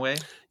well in a way.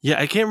 Yeah,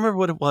 I can't remember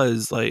what it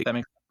was. Like, That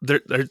makes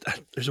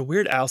there's a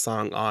Weird Al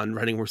song on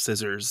Writing with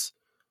Scissors,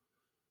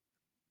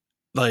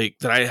 like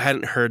that I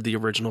hadn't heard the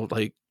original,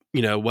 like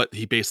what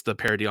he based the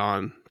parody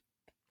on,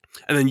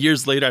 and then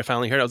years later I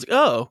finally heard it. I was like,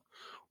 oh,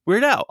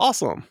 Weird Al,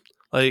 awesome!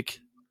 Like,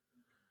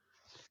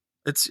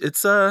 it's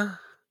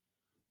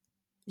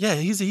yeah,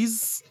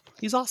 he's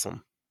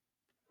awesome.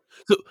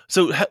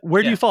 So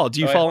where do you yeah. fall? Do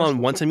you So I fall on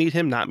honestly, want to meet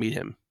him, not meet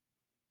him?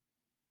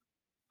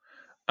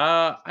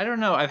 I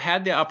don't know. I've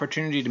had the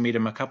opportunity to meet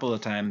him a couple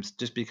of times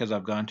just because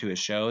I've gone to his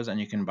shows, and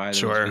you can buy those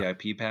Sure.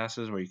 VIP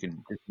passes where you can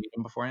just meet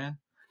him beforehand.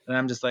 And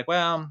I'm just like,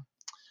 well,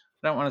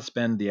 I don't want to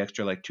spend the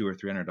extra like $200 or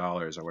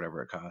 $300 or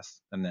whatever it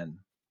costs, and then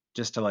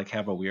just to like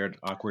have a weird,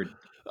 awkward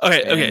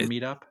Okay. fan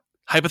meetup.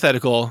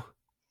 Hypothetical.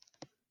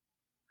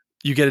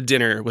 You get a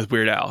dinner with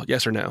Weird Al,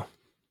 yes or no?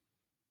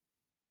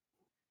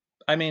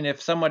 I mean,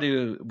 if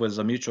somebody was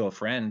a mutual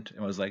friend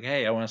and was like,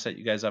 "Hey, I want to set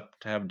you guys up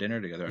to have dinner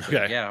together," I'd be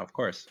like, Okay. "Yeah, of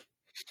course."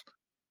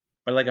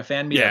 But like a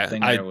fan meetup Yeah,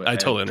 thing, I I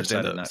totally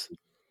understand decided not those. to.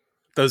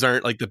 Those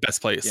aren't like the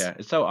best place. Yeah,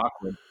 it's so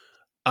awkward.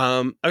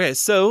 Okay,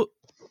 so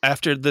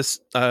after this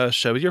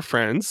show with your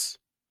friends,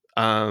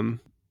 that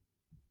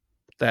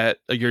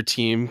your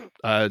team,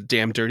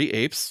 Damn Dirty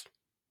Apes,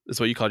 is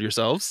what you called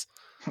yourselves.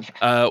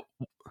 Yeah,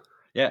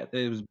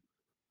 it was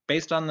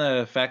based on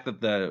the fact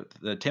that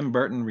the Tim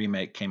Burton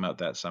remake came out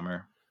that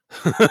summer.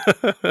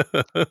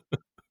 And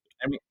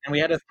we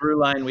had a through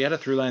line. We had a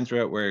through line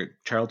throughout where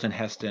Charlton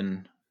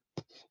Heston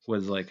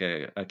was like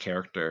a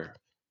character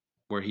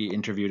where he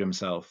interviewed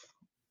himself.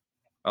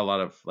 A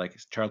lot of like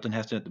Charlton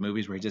Heston at the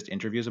movies where he just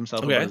interviews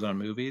himself about Okay. his own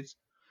movies,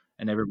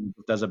 and everyone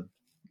does a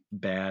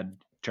bad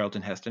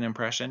Charlton Heston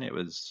impression. It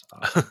was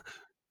awesome.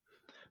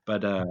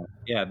 But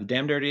yeah, the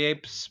Damn Dirty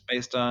Apes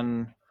based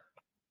on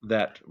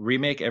that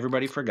remake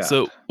everybody forgot.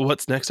 So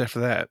what's next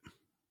after that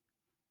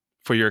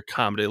for your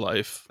comedy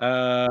life?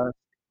 I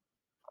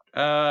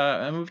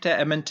moved to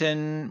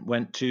Edmonton,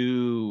 went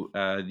to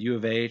U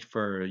of A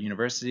for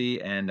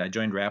university, and I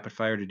joined Rapid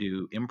Fire to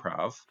do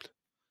improv.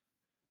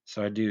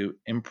 So I do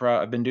improv.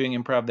 I've been doing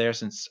improv there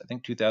since I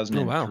think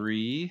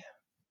 2003.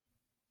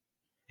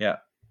 Yeah.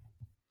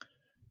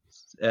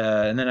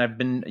 And then I've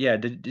been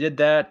did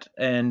that,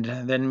 and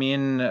then me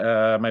and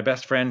my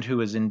best friend who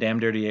was in Damn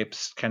Dirty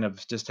Apes kind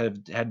of just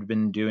had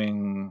been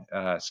doing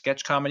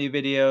sketch comedy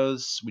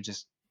videos. We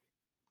just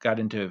got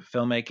into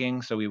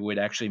filmmaking, so we would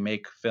actually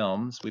make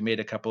films. We made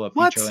a couple of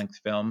What? feature length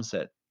films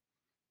that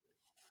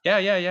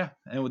yeah,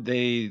 and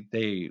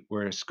they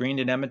were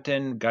screened in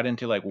Edmonton, got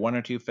into like one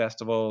or two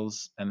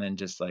festivals, and then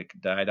just like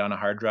died on a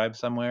hard drive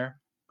somewhere,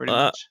 pretty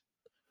much.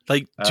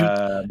 Like,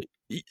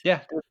 Yeah,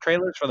 there were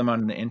trailers for them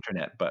on the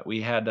internet, but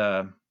we had we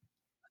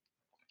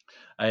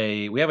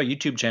have a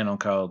YouTube channel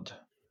called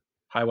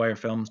Highwire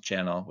Films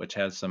channel, which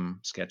has some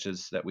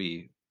sketches that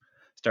we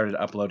started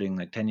uploading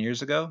like 10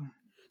 years ago.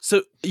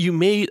 So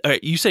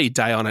you say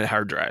die on a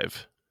hard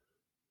drive.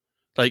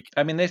 Like,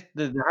 I mean,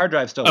 the hard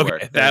drive still okay,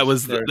 work. that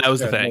was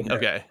the thing.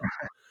 Okay.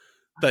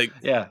 Like,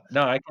 yeah,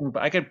 no, I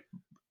could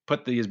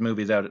put these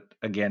movies out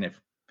again if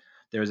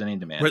there was any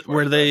demand for it.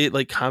 Were they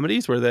like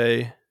comedies? Were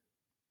they?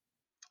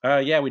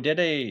 Yeah, we did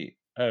a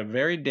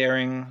very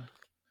daring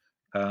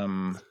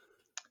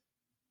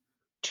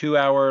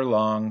 2-hour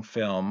long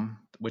film,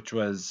 which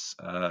was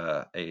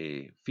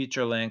a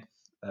feature length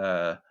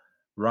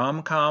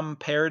rom-com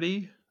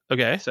parody.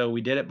 Okay. So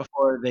we did it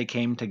before they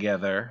came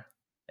together,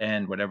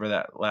 and whatever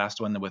that last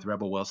one with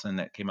Rebel Wilson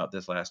that came out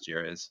this last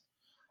year is.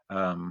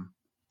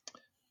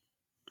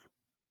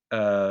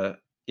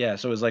 Yeah,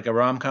 so it was like a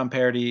rom-com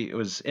parody. It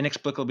was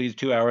inexplicably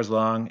 2 hours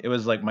long. It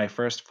was like my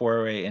first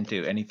foray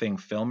into anything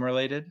film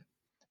related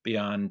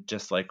beyond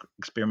just like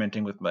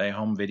experimenting with my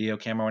home video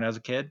camera when I was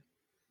a kid.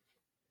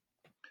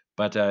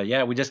 But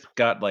yeah, we just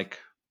got like,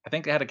 I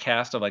think it had a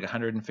cast of like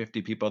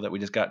 150 people that we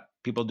just got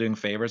people doing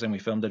favors, and we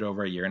filmed it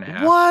over a year and a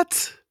half.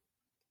 What?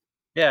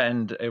 Yeah,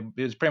 and it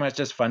was pretty much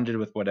just funded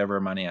with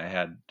whatever money I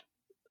had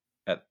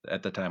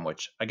at the time,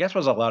 which I guess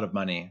was a lot of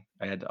money.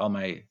 I had all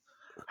my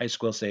high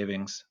school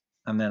savings,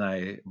 and then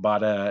I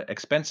bought a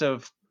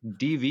expensive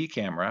DV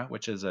camera,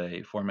 which is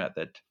a format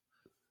that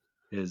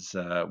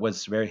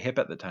was very hip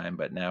at the time,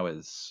 but now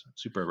is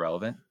super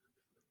relevant.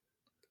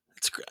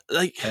 It's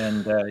like,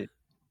 and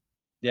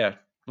yeah,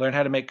 learned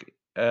how to make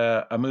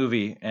a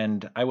movie,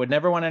 and I would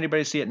never want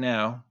anybody to see it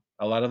now.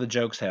 A lot of the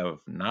jokes have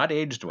not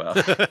aged well.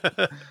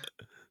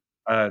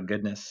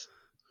 Goodness.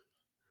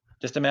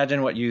 Just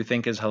imagine what you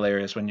think is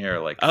hilarious when you're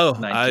like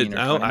 19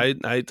 or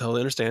 20. I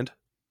totally understand.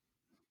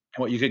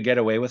 And what you could get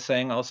away with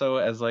saying also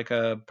as like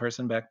a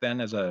person back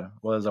then, as a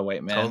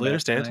white man. Totally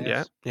understand. Then,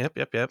 yeah.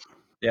 Yep.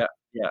 Yeah.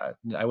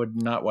 I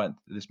would not want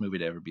this movie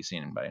to ever be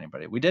seen by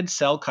anybody. We did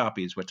sell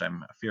copies, which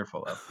I'm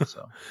fearful of.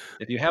 So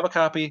if you have a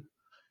copy,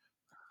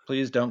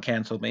 please don't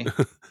cancel me.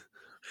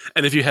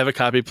 And if you have a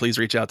copy, please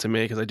reach out to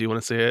me because I do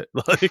want to see it.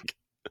 Like,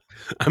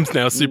 I'm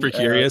now super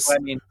curious. I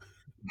mean,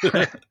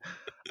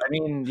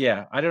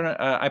 yeah. I don't know.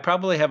 I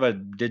probably have a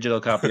digital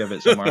copy of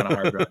it somewhere on a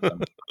hard drive.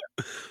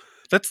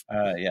 That's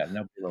yeah.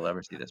 Nobody will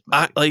ever see this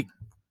movie.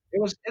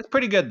 It's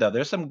pretty good though.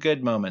 There's some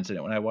good moments in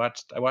it. When I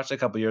watched it a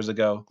couple years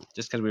ago,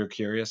 just because we were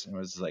curious, and it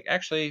was like,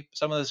 actually,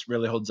 some of this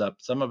really holds up.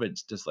 Some of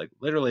it's just like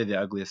literally the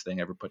ugliest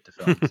thing ever put to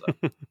film. So.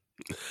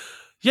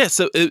 Yeah,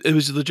 so it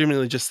was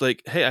legitimately just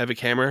like, hey, I have a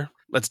camera.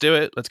 Let's do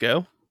it. Let's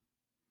go.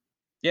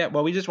 Yeah,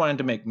 well, we just wanted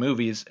to make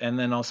movies, and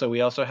then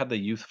we also had the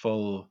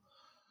youthful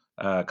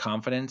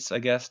confidence, I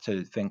guess,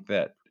 to think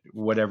that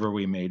whatever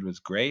we made was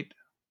great.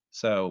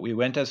 So we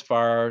went as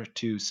far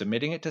to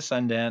submitting it to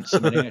Sundance,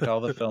 submitting it to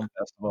all the film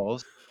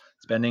festivals,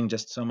 spending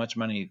just so much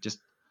money, just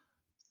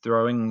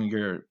throwing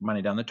your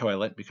money down the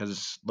toilet,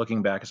 because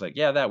looking back, it's like,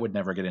 yeah, that would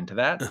never get into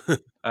that.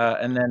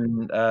 And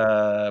then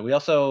we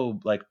also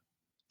like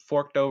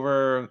forked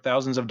over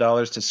thousands of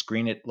dollars to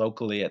screen it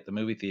locally at the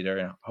movie theater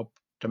and hope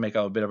to make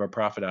a bit of a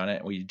profit on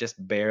it. We just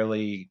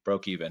barely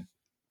broke even.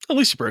 At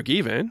least you broke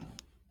even.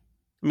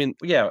 I mean,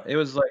 yeah, it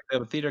was like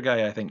the theater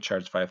guy, I think,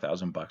 charged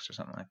 $5,000 or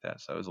something like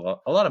that. So it was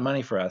a lot of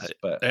money for us.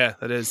 But yeah,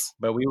 that is.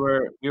 But we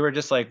were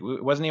just like,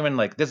 it wasn't even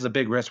like, this is a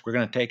big risk, we're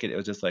going to take it. It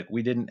was just like,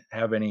 we didn't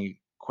have any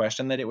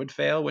question that it would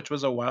fail, which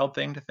was a wild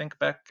thing to think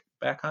back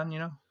on.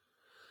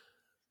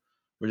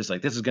 We're just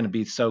like, this is going to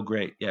be so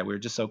great. Yeah, we were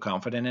just so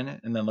confident in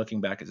it. And then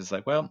looking back, it's just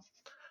like, well,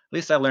 at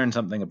least I learned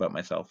something about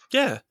myself.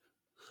 Yeah.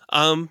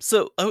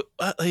 So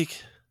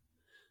like,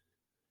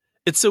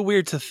 it's so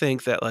weird to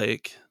think that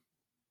like,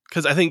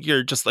 because I think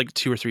you're just like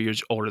 2 or 3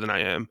 years older than I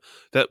am,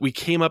 that we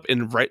came up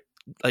in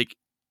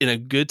a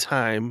good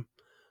time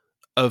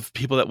of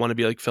people that want to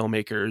be like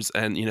filmmakers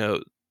and,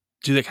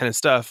 do that kind of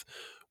stuff,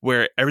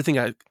 where everything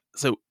got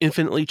so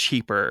infinitely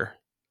cheaper,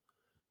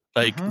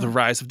 like the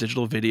rise of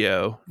digital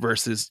video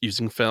versus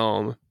using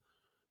film,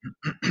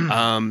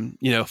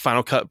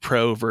 Final Cut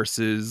Pro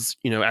versus,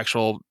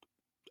 actual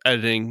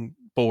editing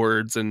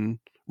boards and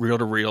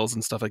reel-to-reels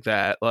and stuff like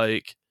that.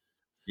 Like,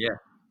 yeah.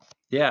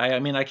 I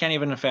mean, I can't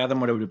even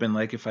fathom what it would have been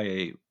like if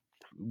I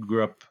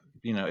grew up,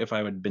 if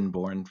I had been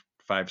born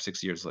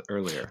 5-6 years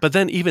earlier. But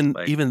then even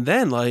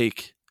then,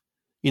 like,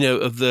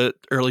 of the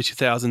early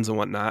 2000s and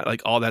whatnot,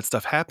 like all that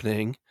stuff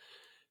happening,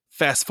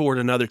 fast forward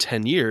another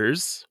 10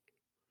 years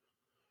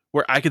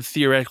where I could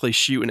theoretically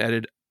shoot and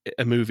edit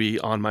a movie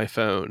on my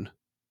phone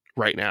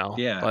right now.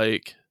 Yeah.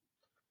 Like,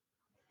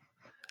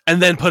 and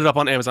then put it up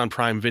on Amazon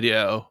Prime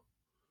Video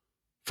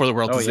for the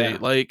world to see.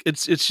 Like,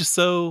 it's just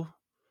so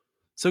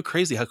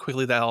crazy how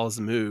quickly that all has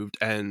moved,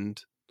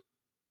 and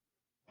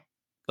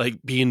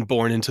like being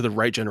born into the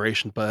right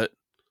generation. But,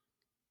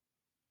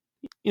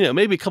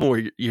 maybe a couple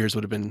more years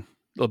would have been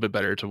a little bit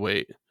better to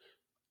wait.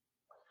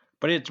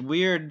 But it's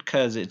weird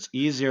because it's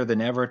easier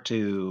than ever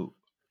to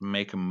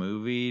make a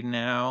movie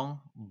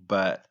now.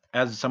 But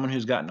as someone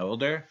who's gotten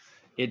older,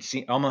 it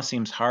almost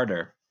seems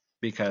harder,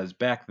 because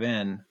back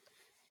then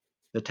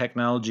the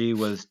technology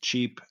was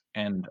cheap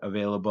and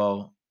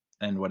available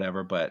and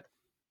whatever. But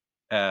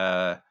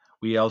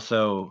we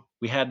also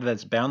we had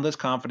this boundless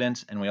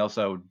confidence, and we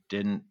also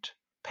didn't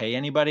pay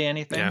anybody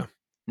anything, Yeah.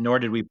 nor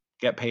did we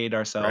get paid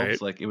ourselves.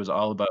 Right. Like, it was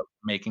all about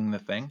making the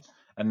thing.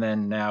 And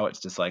then now it's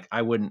just like,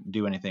 I wouldn't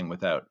do anything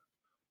without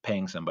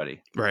paying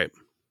somebody, Right.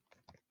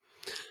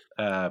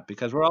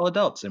 because we're all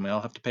adults and we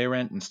all have to pay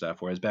rent and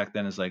stuff. Whereas back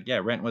then it's like, yeah,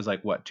 rent was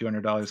like what,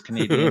 $200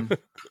 Canadian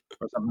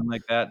or something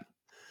like that.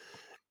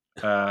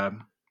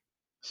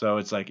 So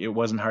it's like, it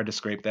wasn't hard to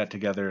scrape that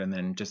together and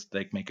then just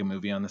like make a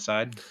movie on the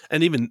side.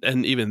 And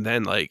even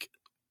then, like,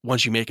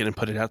 once you make it and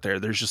put it out there,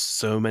 there's just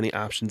so many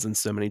options and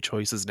so many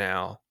choices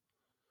now.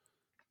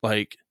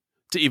 Like,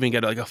 to even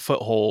get like a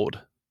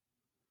foothold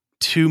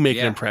to make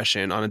an Yeah.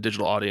 impression on a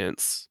digital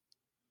audience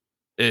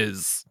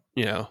is,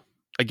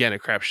 again, a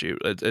crapshoot.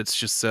 It's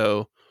just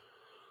so,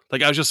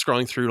 like, I was just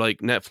scrolling through like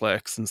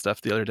Netflix and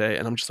stuff the other day,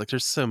 and I'm just like,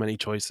 there's so many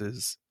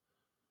choices.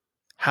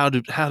 How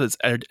does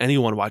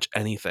anyone watch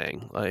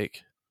anything?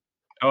 Like,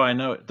 Oh, I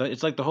know.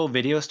 It's like the whole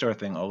video store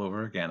thing all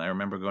over again. I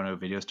remember going to a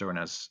video store when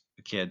I was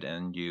a kid,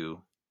 and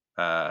you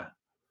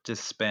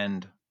just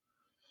spend,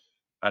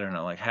 I don't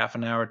know, like half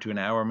an hour to an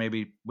hour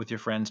maybe with your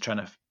friends trying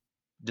to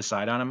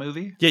decide on a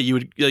movie. yeah, you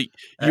would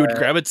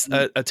grab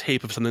you- a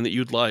tape of something that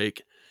you'd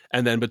like,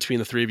 and then between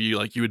the three of you,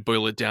 like, you would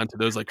boil it down to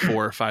those like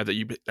 4 or 5 that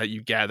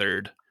you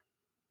gathered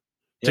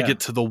to Yeah.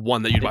 get to the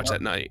one that you'd You watch know,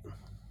 that night.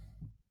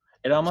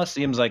 It almost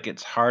seems like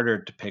it's harder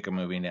to pick a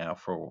movie now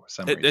for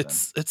some reason.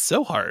 It's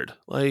so hard.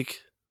 Like,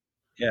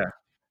 Yeah.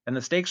 And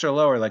the stakes are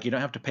lower. Like, you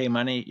don't have to pay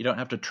money. You don't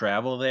have to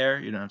travel there.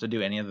 You don't have to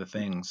do any of the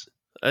things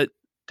Uh,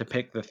 to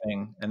pick the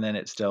thing. And then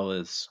it still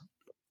is,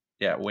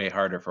 yeah, way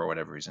harder for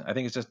whatever reason. I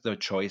think it's just the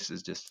choice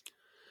is just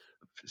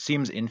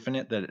seems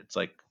infinite, that it's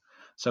like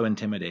so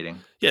intimidating.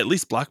 yeah, at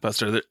least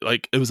Blockbuster,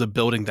 like, it was a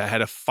building that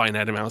had a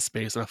finite amount of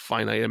space and a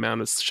finite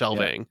amount of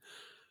shelving.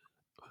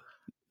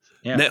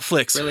 Yeah.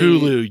 Netflix, Really-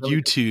 Hulu, really-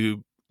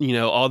 YouTube,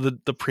 all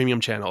the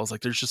premium channels.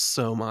 Like, there's just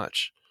so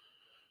much.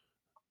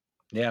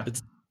 Yeah.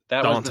 It's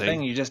That was the daunting.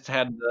 thing. You just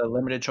had the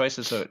limited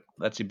choices, so it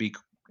lets you be,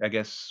 I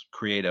guess,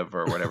 creative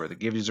or whatever. That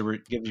gives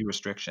you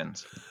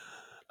restrictions.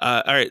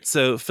 All right,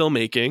 so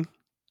filmmaking,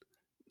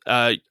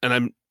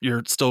 and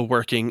you're still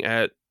working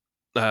at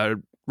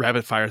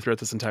Rapid Fire throughout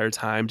this entire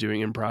time,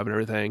 doing improv and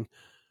everything.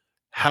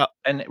 How?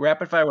 And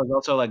Rapid Fire was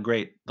also like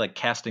great, like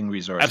casting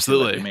resource. too. Like,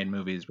 Absolutely. we made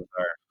movies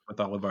with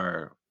all of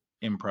our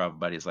improv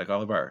buddies. Like,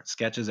 all of our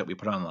sketches that we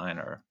put online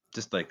are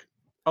just like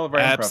all of our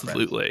improv friends.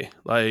 Absolutely.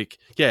 Like,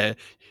 yeah,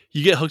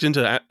 you get hooked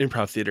into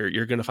improv theater,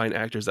 you're going to find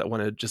actors that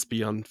want to just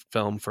be on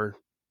film for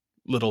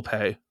little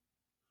pay.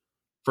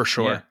 For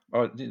sure. Yeah.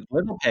 Oh,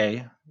 little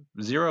pay,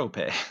 zero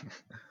pay.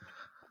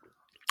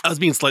 I was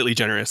being slightly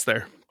generous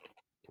there.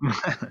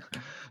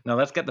 No,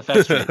 let's get the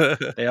facts straight.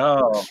 They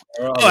all.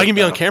 Oh, I can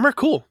be on camera?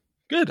 Cool.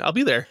 Good. I'll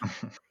be there.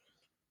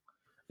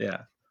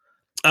 Yeah.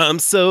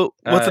 So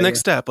what's the next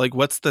yeah. step? Like,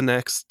 what's the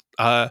next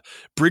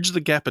bridge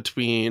the gap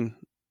between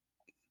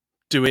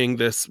doing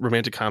this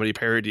romantic comedy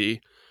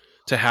parody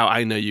to How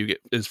I Know You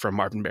is from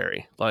Marvin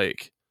Berry?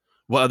 Like,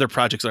 what other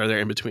projects are there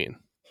in between?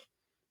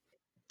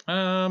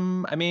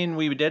 I mean,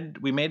 we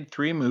made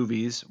 3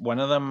 movies. One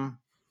of them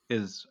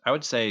is, I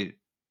would say,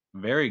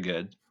 very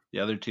good.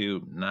 The other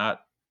 2 not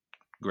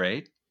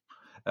great.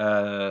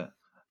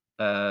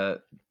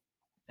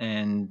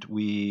 And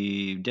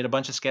we did a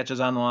bunch of sketches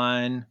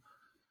online.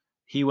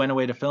 He went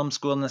away to film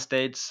school in the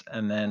States,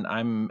 and then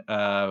I'm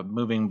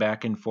moving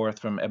back and forth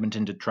from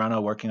Edmonton to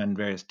Toronto, working on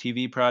various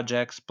TV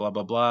projects, blah,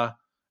 blah, blah.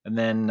 And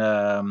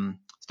then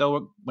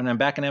still, when I'm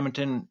back in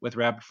Edmonton with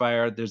Rapid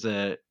Fire, there's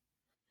a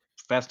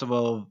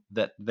festival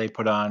that they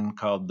put on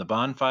called The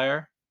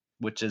Bonfire,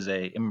 which is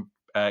a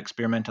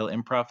experimental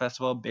improv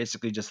festival,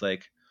 basically just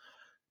like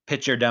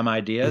pitch your dumb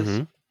ideas.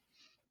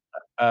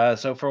 Mhm.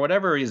 So for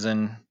whatever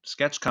reason,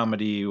 sketch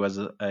comedy was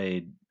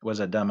a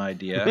dumb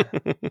idea,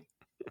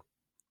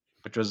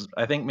 which was,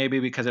 I think, maybe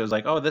because it was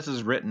like, oh, this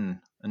is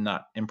written and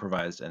not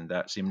improvised, and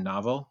that seemed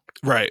novel.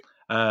 Right.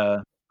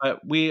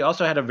 But we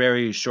also had a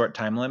very short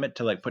time limit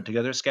to like put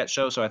together a sketch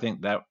show, so I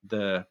think that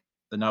the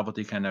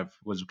novelty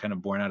was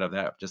born out of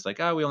that. Just like,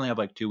 oh, we only have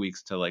like 2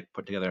 weeks to like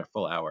put together a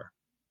full hour.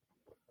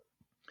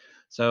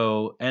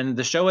 So, and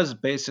the show is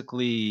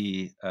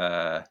basically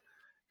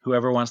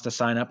whoever wants to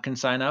sign up can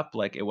sign up.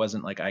 Like, it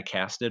wasn't like I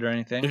cast it or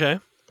anything. Okay.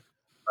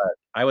 But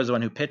I was the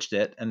one who pitched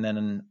it, and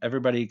then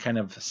everybody kind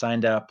of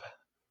signed up.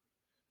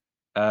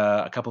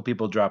 A couple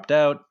people dropped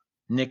out.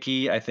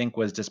 Nikki, I think,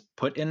 was just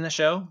put in the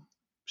show.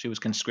 She was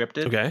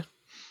conscripted. Okay.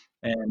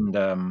 And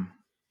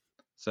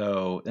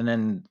and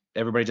then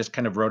everybody just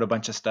kind of wrote a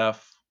bunch of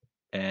stuff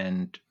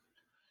and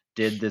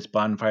did this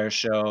bonfire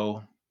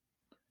show.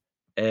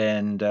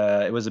 And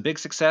it was a big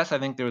success. I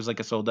think there was like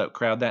a sold out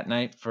crowd that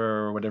night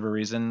for whatever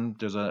reason.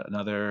 There's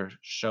another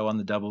show on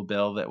the double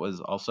bill that was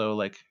also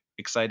like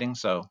exciting.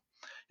 So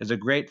it was a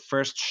great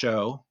first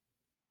show.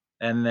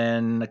 And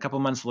then a couple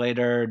months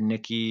later,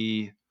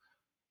 Nikki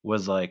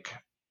was like,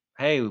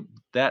 hey,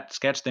 that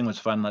sketch thing was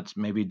fun. Let's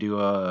maybe do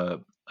a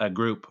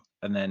group.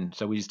 And then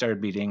so we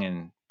started meeting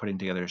and putting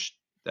together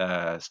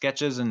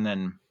sketches, and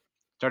then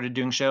started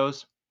doing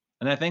shows.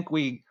 And I think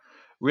we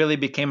really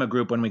became a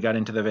group when we got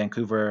into the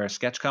Vancouver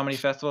Sketch Comedy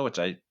Festival, which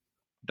I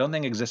don't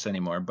think exists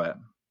anymore, but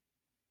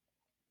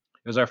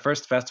it was our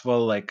first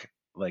festival like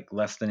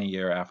less than a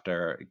year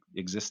after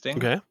existing,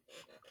 Okay.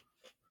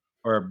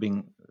 or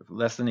being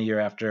less than a year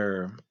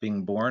after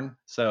being born.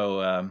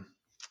 So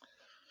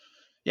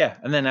yeah,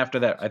 and then after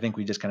that, I think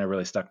we just kind of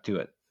really stuck to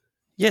it.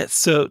 Yeah.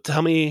 So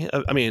tell me,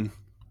 I mean,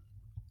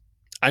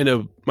 I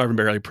know Marvin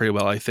Berry pretty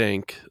well, I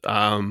think,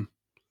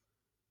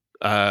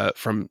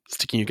 from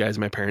sticking you guys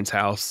in my parents'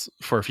 house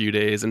for a few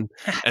days and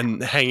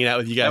hanging out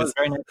with you That guys was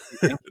very nice.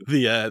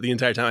 the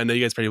entire time. I know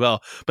you guys pretty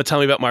well, but tell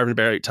me about Marvin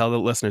Berry. Tell the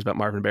listeners about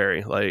Marvin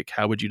Berry. Like,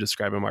 how would you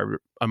describe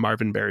a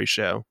Marvin Berry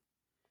show?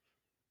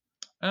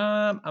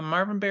 A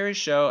Marvin Berry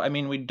show. I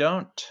mean, we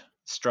don't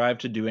strive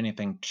to do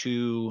anything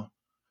too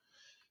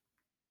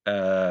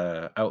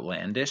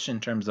outlandish in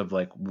terms of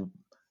like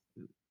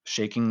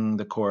shaking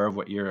the core of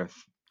what your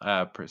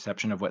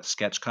perception of what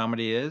sketch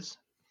comedy is.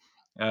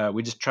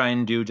 We just try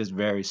and do just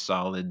very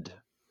solid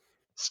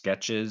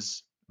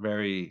sketches,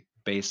 very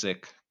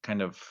basic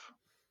kind of.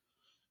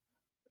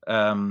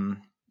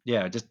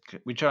 Yeah, just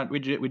we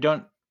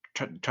don't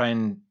try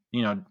and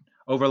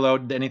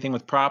overload anything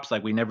with props.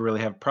 Like we never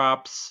really have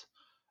props.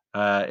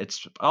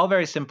 It's all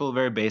very simple,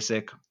 very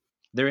basic.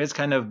 There is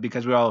kind of,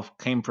 because we all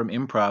came from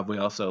improv, we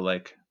also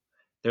like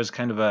there's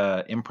kind of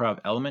a improv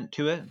element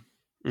to it.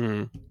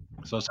 Mm.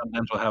 So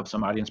sometimes we'll have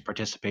some audience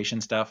participation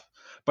stuff,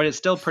 but it's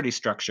still pretty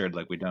structured.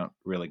 Like we don't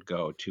really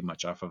go too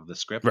much off of the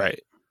script, Right.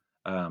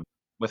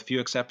 with few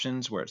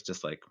exceptions where it's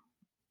just like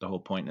the whole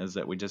point is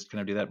that we just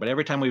kind of do that. But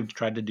every time we've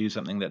tried to do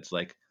something that's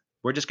like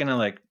we're just gonna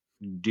like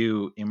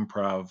do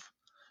improv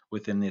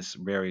within this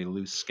very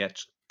loose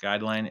sketch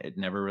guideline, it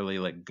never really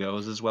like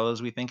goes as well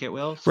as we think it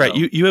will. So, Right.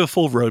 You have a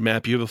full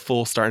roadmap. You have a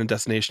full start and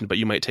destination, but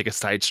you might take a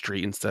side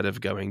street instead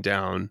of going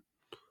down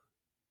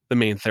the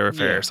main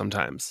thoroughfare Yeah.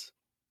 sometimes.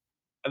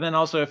 And then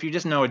also, if you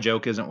just know a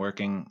joke isn't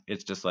working,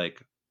 it's just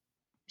like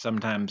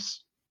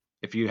sometimes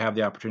if you have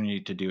the opportunity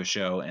to do a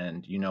show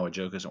and you know a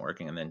joke isn't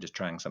working, and then just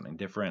trying something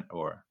different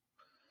or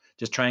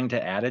just trying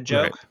to add a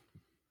joke,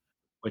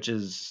 which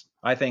is,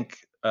 I think,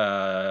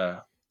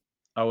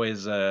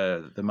 always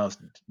the most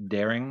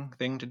daring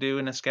thing to do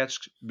in a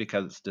sketch,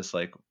 because just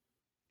like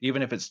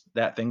even if it's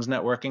that thing's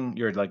not working,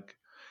 you're like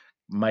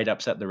might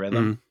upset the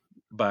rhythm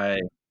by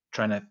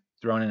trying to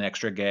throw in an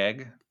extra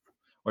gag,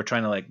 or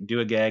trying to like do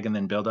a gag and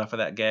then build off of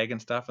that gag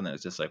and stuff, and then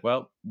it's just like,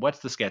 well, what's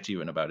the sketch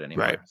even about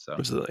anymore? Right. So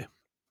Absolutely.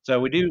 So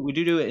we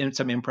do in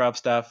some improv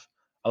stuff.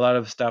 A lot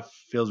of stuff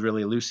feels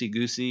really loosey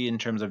goosey in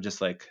terms of just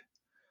like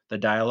the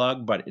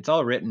dialogue, but it's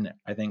all written.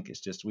 I think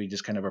it's just we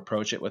just kind of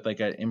approach it with like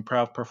an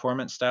improv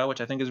performance style, which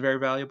I think is very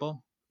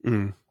valuable.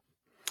 Mm.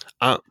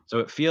 So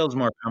it feels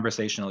more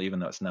conversational, even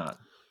though it's not.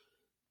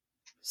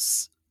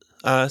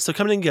 So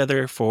coming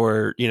together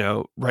for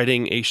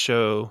writing a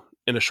show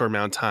in a short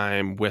amount of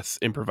time with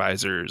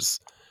improvisers,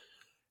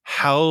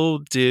 how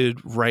did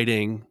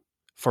writing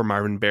for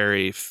Marvin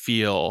Berry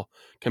feel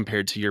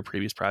compared to your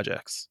previous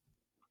projects?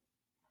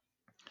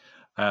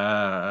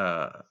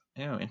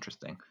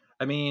 Interesting.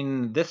 I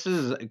mean, this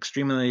is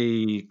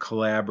extremely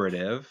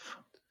collaborative,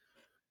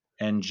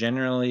 and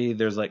generally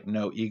there's like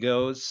no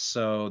egos.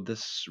 So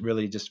this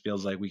really just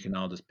feels like we can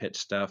all just pitch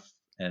stuff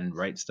and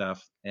write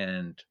stuff,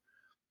 and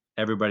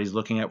everybody's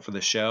looking out for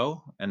the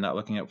show and not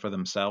looking out for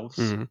themselves.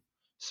 Mm-hmm.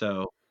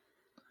 So,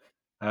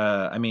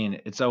 I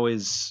mean, it's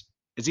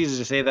easy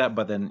to say that,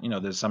 but then,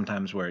 there's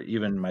sometimes where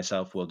even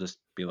myself will just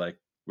be like,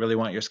 really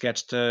want your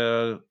sketch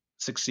to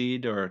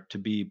succeed or to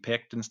be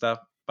picked and stuff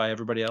by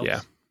everybody else. Yeah.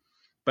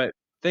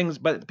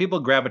 But people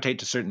gravitate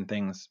to certain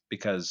things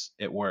because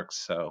it works.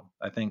 So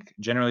I think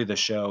generally the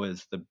show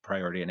is the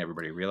priority and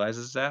everybody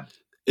realizes that.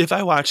 If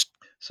I watched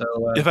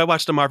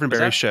a Marvin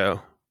Berry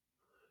show,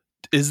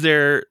 is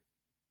there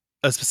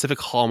a specific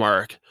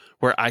hallmark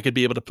where I could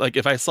be able to, like,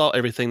 if I saw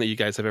everything that you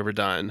guys have ever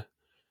done,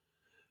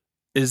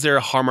 is there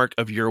a hallmark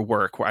of your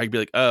work where I'd be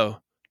like, oh,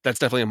 that's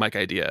definitely a Mike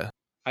idea?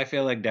 I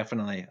feel like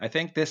definitely. I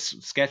think this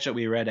sketch that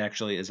we read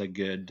actually is a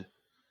good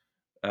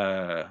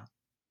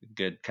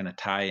kind of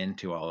tie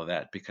into all of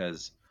that,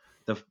 because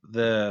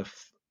the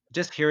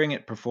just hearing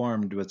it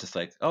performed was just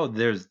like, oh,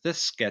 this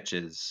sketch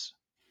is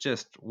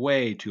just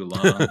way too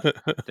long.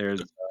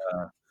 There's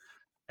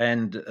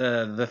and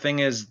the thing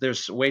is,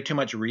 there's way too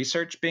much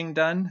research being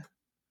done,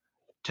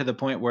 to the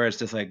point where it's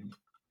just like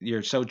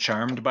you're so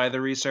charmed by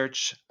the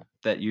research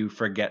that you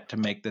forget to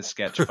make this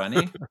sketch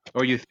funny,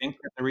 or you think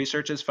that the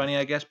research is funny,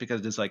 I guess,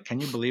 because it's like,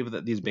 can you believe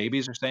that these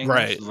babies are saying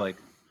Right. this? It's like,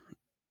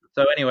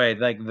 so anyway,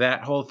 like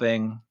that whole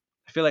thing,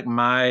 I feel like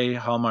my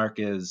hallmark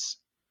is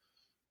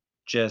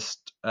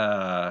just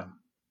I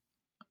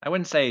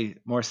wouldn't say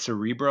more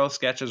cerebral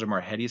sketches or more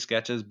heady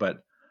sketches,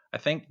 but I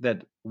think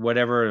that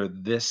whatever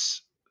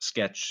this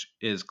sketch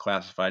is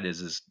classified as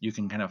is you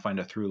can kind of find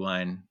a through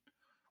line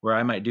where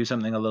I might do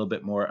something a little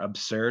bit more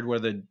absurd, where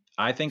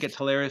I think it's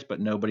hilarious, but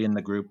nobody in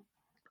the group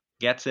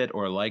gets it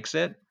or likes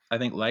it. I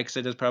think likes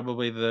it is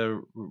probably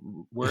the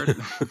word.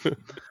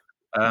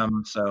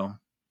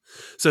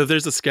 So if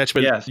there's a sketch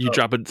where you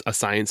drop a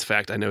science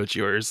fact, I know it's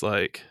yours.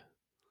 Like,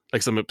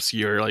 like some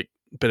obscure like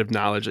bit of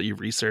knowledge that you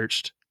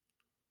researched?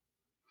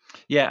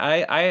 Yeah,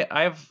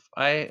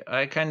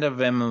 I kind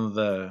of am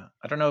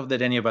I don't know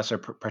that any of us are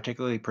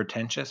particularly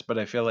pretentious, but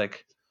I feel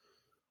like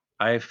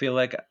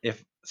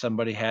if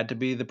somebody had to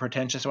be the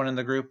pretentious one in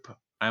the group,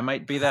 I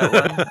might be that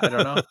one. I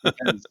don't know,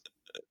 because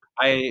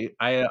I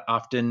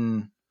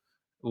often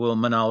will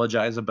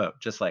monologize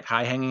about just like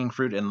high hanging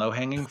fruit and low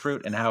hanging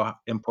fruit and how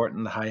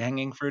important the high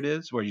hanging fruit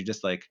is, where you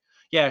just like,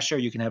 yeah, sure,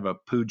 you can have a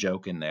poo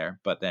joke in there,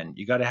 but then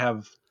you got to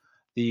have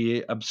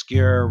the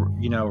obscure,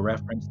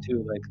 reference to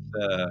like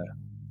the,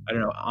 I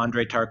don't know,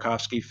 Andrei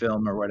Tarkovsky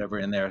film or whatever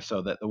in there,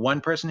 so that the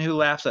one person who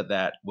laughs at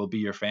that will be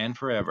your fan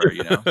forever,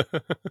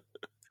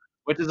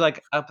 which is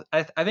like,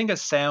 I think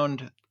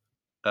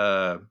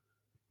uh,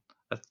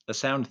 a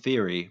sound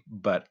theory,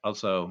 but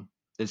also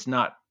it's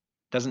not,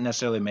 doesn't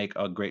necessarily make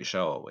a great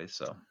show always.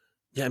 So,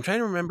 Yeah, I'm trying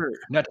to remember.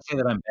 not to say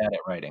that I'm bad at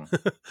writing,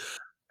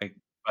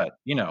 but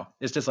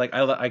it's just like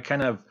I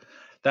kind of,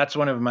 that's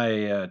one of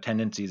my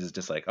tendencies, is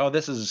just like, oh,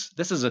 this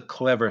is a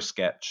clever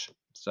sketch.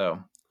 So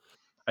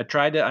I'm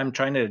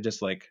trying to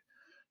just like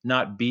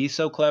not be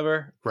so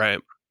clever, Right.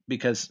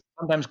 because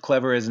sometimes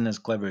clever isn't as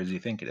clever as you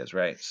think it is,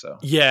 right? So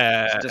it's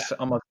Yeah. just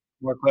almost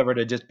more clever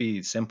to just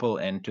be simple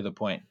and to the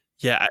point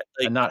Yeah.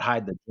 and not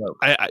hide the joke.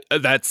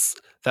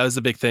 That was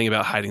the big thing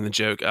about hiding the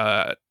joke.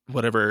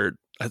 Whatever.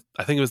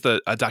 I think it was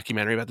a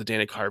documentary about the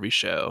Dana Carvey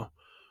show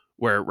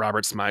where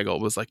Robert Smigel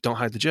was like, "Don't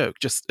hide the joke.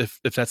 Just if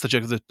that's the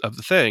joke of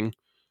the thing,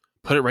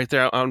 put it right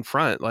there out in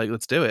front. Like,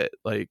 let's do it.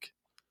 Like,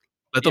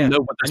 let them Yeah, know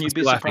what they're and supposed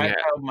to be laughing at."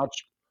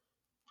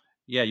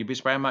 you'd be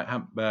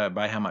surprised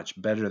by how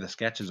much better the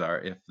sketches are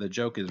if the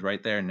joke is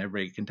right there and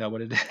everybody can tell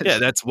what it Yeah, is.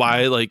 that's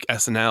why like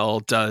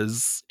SNL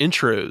does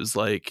intros.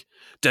 Like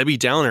Debbie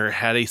Downer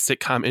had a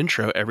sitcom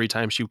intro every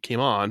time she came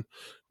on,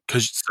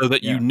 so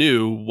that you Yeah,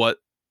 knew what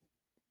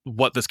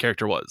this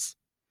character was.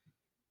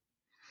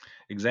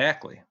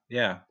 exactly.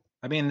 Yeah,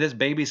 I mean, this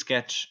baby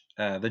sketch,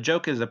 the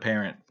joke is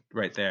apparent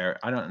right there.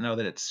 I don't know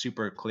that it's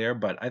super clear,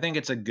 but I think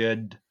it's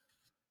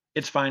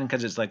fine,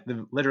 because it's like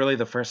literally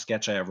the first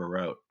sketch I ever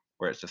wrote,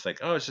 where it's just like,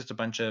 oh, it's just a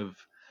bunch of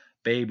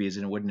babies,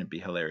 and wouldn't it be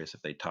hilarious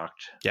if they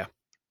talked Yeah.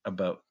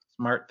 about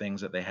smart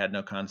things that they had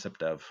no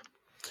concept of.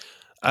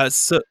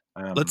 So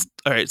Um,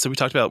 all right. So we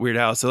talked about Weird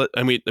Al. So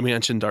and we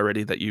mentioned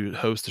already that you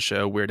host a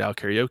show, Weird Al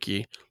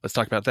Karaoke. Let's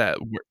talk about that.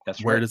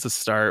 that's Where right. does this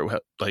start?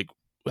 Like,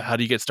 how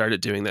do you get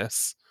started doing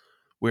this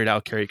Weird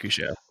Al Karaoke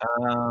show?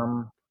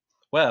 Um,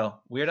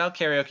 well, Weird Al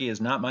Karaoke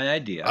is not my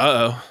idea.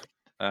 Oh,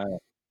 Uh,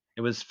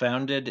 it was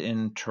founded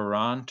in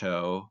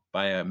Toronto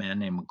by a man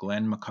named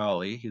Glenn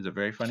McCauley. He's a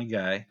very funny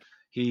guy.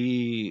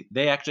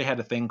 They actually had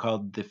a thing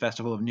called the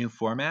Festival of New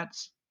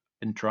Formats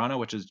in Toronto,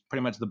 which is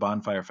pretty much the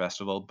Bonfire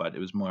Festival, but it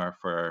was more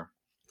for,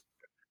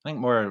 I think,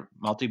 more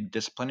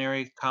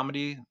multidisciplinary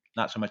comedy,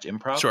 not so much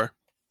improv. sure.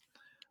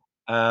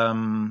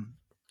 Um,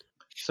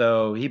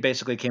 so he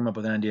basically came up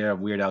with an idea of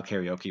Weird Al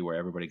Karaoke, where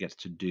everybody gets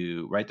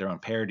to write their own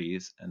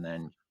parodies, and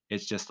then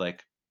it's just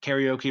like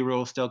karaoke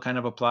rules still kind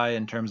of apply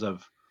in terms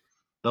of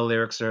the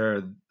lyrics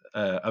are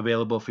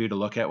available for you to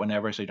look at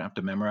whenever, so you don't have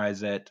to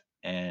memorize it,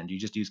 and you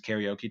just use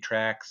karaoke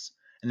tracks.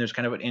 And there's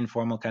kind of an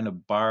informal kind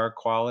of bar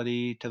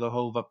quality to the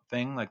whole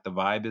thing, like the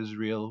vibe is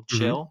real Mm-hmm.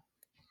 chill.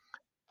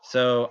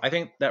 So I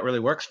think that really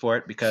works for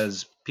it,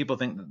 because people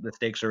think that the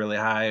stakes are really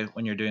high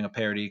when you're doing a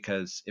parody,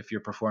 because if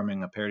you're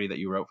performing a parody that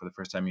you wrote for the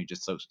first time, you're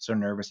just so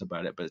nervous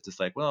about it. But it's just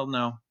like, well,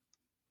 no,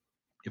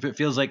 if it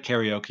feels like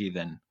karaoke,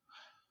 then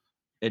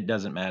it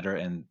doesn't matter,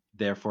 and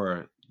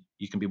therefore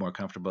you can be more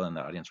comfortable, and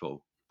the audience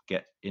will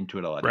get into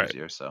it a lot Right.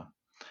 easier. So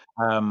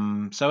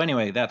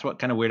anyway, that's what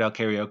kind of Weird Al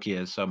Karaoke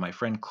is. So my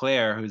friend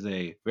Claire, who's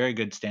a very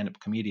good stand-up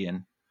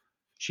comedian,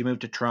 she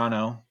moved to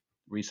Toronto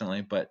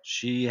recently, but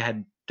she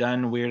had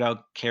done Weird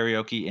Al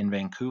Karaoke in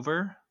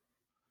Vancouver,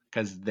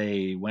 because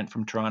they went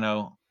from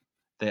Toronto.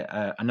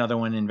 Another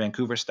one in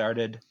Vancouver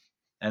started,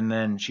 and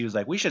then she was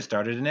like, "We should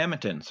start it in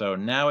Edmonton." So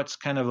now it's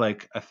kind of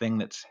like a thing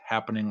that's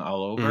happening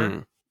all over.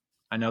 Mm-hmm.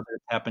 I know that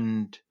it's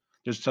happened.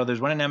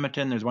 There's one in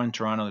Edmonton, there's one in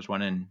Toronto, there's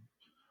one in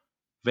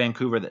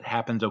Vancouver that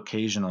happens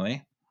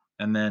occasionally,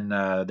 and then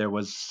I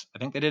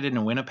think they did it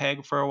in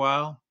Winnipeg for a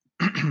while.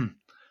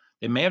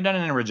 They may have done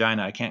it in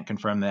Regina. I can't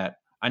confirm that.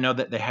 I know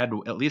that they had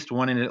at least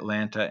one in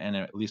Atlanta and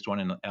at least one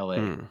in LA.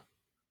 Mm.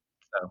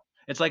 So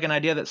it's like an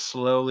idea that's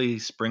slowly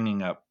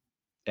springing up,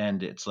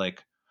 and it's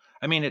like,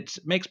 I mean, it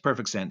makes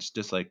perfect sense.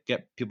 Just like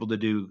get people to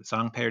do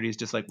song parodies,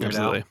 just like Weird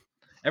Absolutely. Al.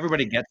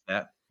 Everybody gets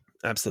that.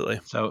 Absolutely.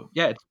 So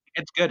yeah,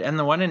 it's good. And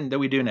the one that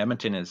we do in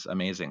Edmonton is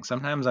amazing.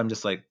 Sometimes I'm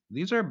just like,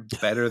 these are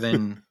better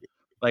than,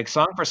 like,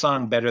 song for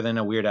song, better than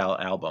a Weird Al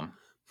album,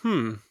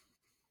 Hmm.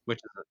 which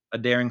is a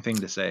daring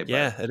thing to say, but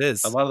Yeah, it a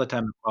is. lot of the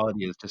time the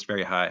quality is just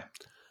very high.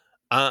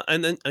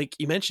 And then like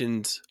you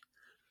mentioned,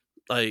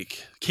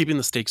 like keeping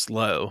the stakes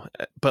low,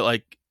 but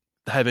like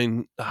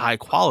having a high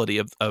quality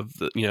of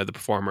the the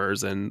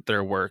performers and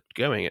their work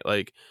going.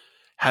 Like,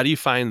 how do you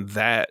find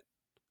that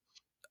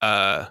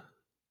uh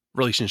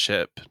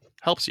relationship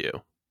helps you?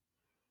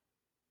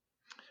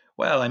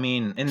 Well, I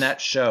mean, in that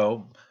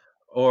show,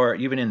 or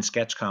even in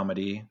sketch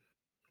comedy,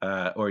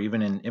 or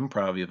even in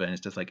improv, even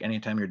it's just like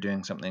anytime you're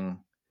doing something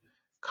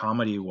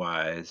comedy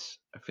wise,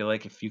 I feel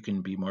like if you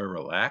can be more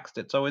relaxed,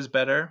 it's always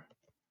better.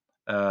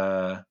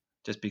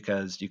 Just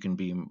because you can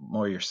be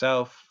more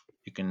yourself,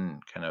 you can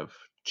kind of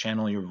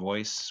channel your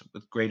voice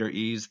with greater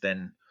ease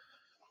than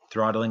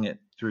throttling it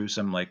through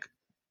some like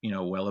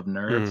well of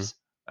nerves.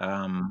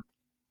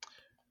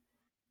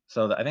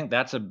 So I think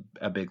that's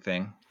a big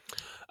thing.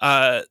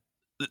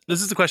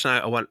 This is a question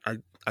I want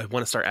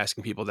to start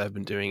asking people that have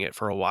been doing it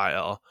for a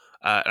while.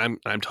 I'm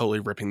totally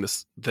ripping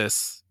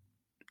this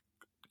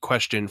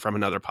question from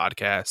another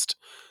podcast,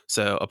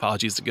 so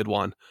apologies, a good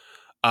one.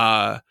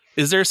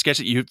 Is there a sketch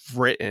that you've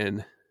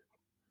written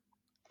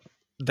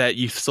that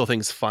you still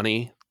think is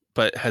funny,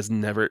 but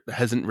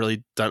hasn't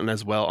really done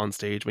as well on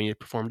stage when you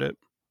performed it?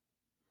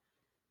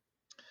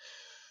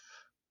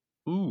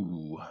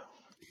 Ooh,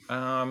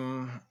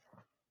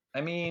 I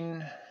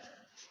mean, I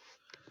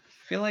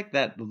feel like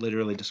that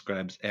literally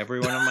describes every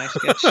one of my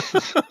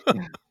sketches,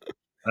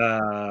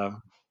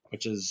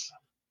 which is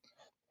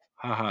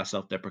haha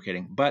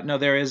self-deprecating. But no,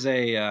 there is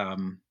a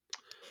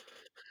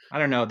I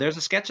don't know. There's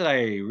a sketch that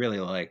I really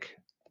like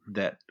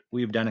that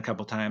we've done a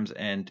couple times,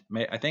 and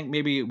I think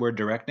maybe we're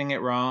directing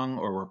it wrong,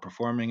 or we're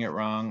performing it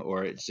wrong,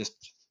 or it's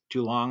just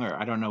too long, or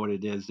I don't know what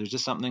it is. There's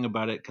just something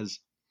about it because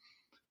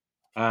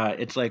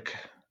it's like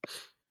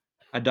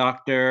a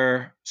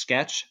doctor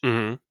sketch.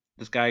 Mm-hmm.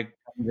 This guy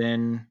comes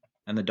in,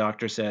 and the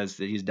doctor says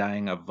that he's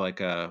dying of like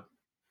a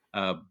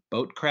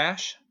boat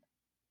crash,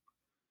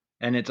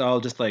 and it's all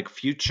just like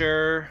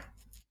future.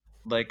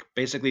 Like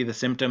basically, the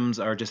symptoms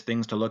are just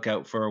things to look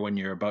out for when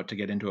you're about to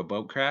get into a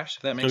boat crash.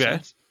 If that makes Okay.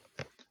 sense.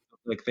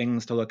 Like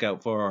things to look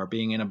out for are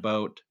being in a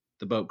boat,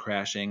 the boat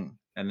crashing,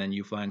 and then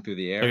you flying through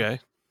the air. Okay.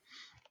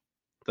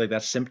 Like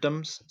that's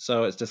symptoms.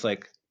 So it's just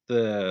like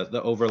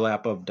the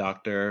overlap of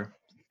doctor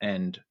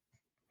and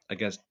I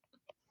guess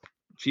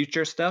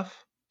future stuff.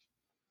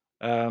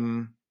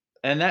 And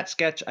that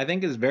sketch I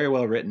think is very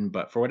well written,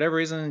 but for whatever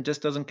reason it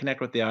just doesn't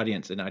connect with the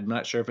audience. And I'm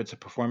not sure if it's a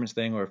performance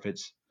thing or if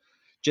it's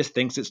just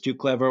thinks it's too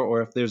clever,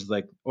 or if there's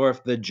like, or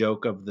if the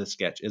joke of the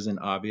sketch isn't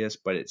obvious,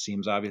 but it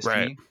seems obvious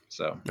to me.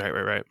 So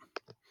Right.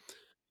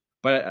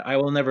 But I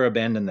will never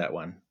abandon that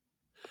one.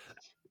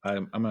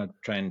 I'm gonna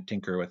try and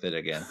tinker with it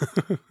again.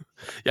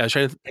 Yeah, I was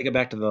trying to take it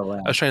back to the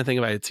lab. I was trying to think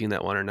if I had seen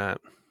that one or not.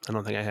 I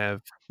don't think I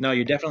have. No,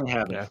 you definitely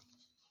haven't.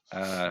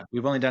 Yeah.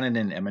 We've only done it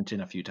in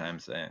Edmonton a few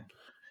times.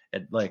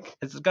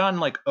 It's gone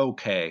like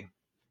okay,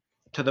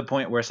 to the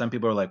point where some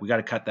people are like, "We got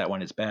to cut that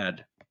one; it's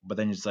bad." But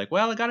then it's like,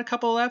 "Well, I got a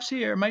couple of laughs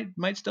here.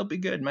 Might still be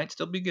good. Might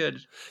still be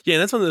good." Yeah,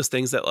 and that's one of those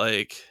things that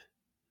like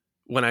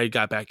when I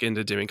got back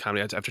into doing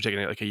comedy after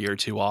taking like a year or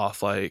two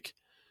off, like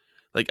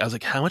I was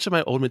like, how much of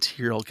my old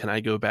material can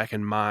I go back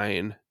and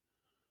mine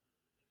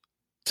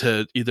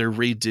to either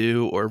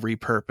redo or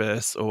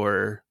repurpose?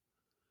 Or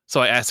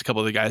so I asked a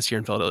couple of the guys here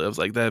in Philadelphia, I was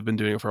like, that have been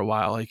doing it for a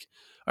while, like,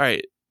 all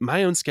right,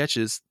 my own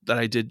sketches that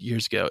I did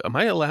years ago, am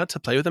I allowed to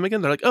play with them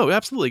again? They're like, oh,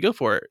 absolutely, go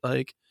for it.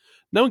 Like,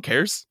 no one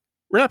cares.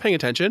 We're not paying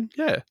attention.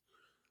 Yeah. I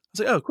was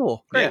like, oh,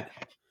 cool, great. Yeah.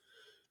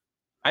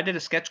 I did a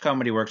sketch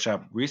comedy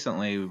workshop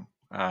recently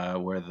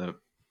where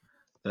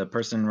the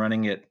person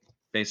running it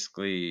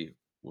basically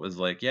was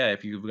like, yeah,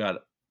 if you've got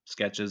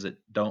sketches that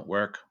don't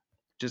work,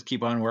 just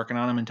keep on working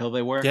on them until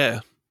they work. Yeah.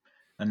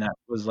 And that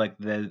was like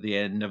the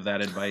end of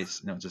that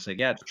advice. And it was just like,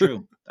 yeah, it's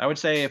true. I would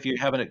say if you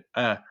have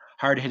a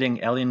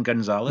hard-hitting Elian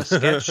Gonzalez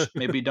sketch,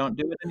 maybe don't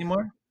do it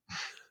anymore.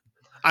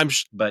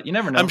 But you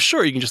never know. I'm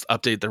sure you can just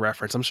update the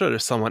reference. I'm sure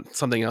there's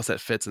something else that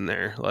fits in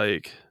there,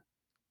 like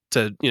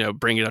to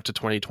bring it up to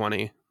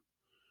 2020.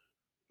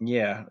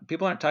 Yeah,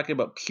 people aren't talking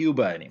about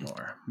Cuba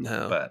anymore.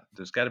 No, but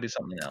there's got to be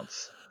something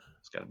else.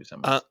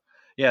 Else.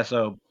 Yeah.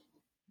 So,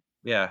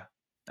 yeah.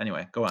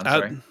 Anyway, go on.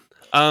 Sorry.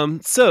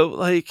 So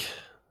like,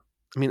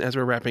 I mean, as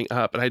we're wrapping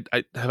up, and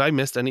I have I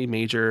missed any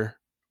major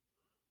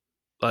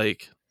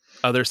like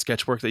other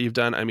sketch work that you've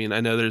done? I mean,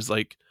 I know there's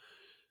like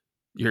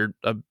you've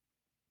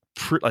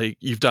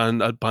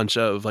done a bunch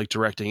of like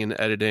directing and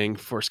editing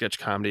for sketch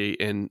comedy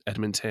in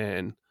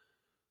Edmonton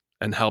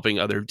and helping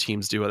other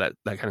teams do that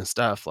kind of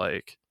stuff.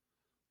 Like,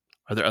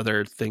 are there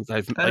other things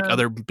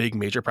other big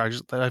major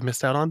projects that I've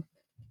missed out on?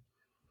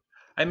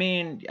 I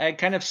mean, I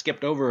kind of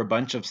skipped over a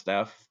bunch of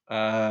stuff.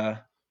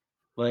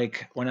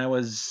 Like when I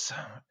was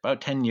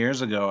about 10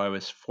 years ago, I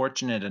was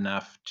fortunate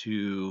enough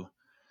to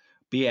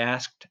be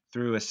asked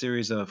through a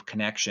series of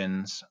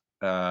connections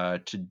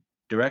to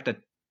direct a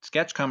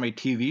sketch comedy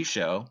TV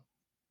show,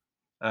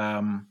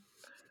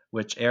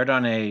 which aired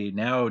on a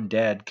now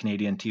dead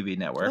Canadian TV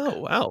network. Oh,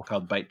 wow.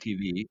 Called Bite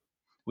TV.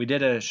 We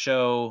did a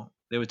show.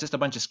 There was just a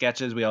bunch of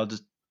sketches. We all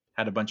just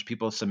had a bunch of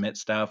people submit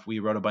stuff. We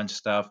wrote a bunch of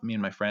stuff, me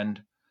and my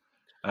friend.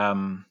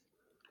 And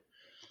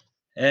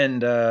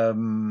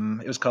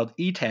it was called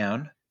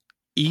E-Town.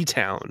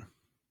 E-Town.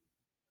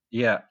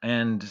 Yeah,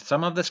 and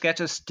some of the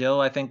sketches still,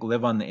 I think,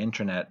 live on the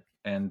internet,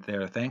 and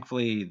they're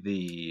thankfully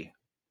the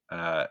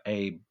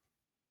A,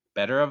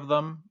 better of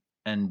them,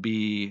 and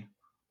B,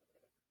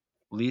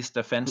 least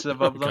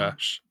offensive of them.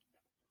 Gosh.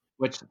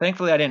 Which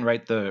thankfully I didn't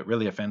write the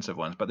really offensive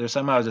ones, but there's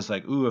some I was just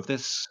like, ooh, if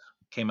this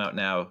came out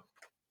now,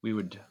 we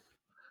would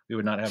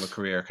not have a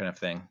career, kind of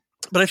thing.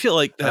 But I feel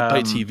like that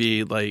Bite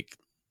TV, like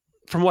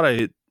from what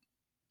I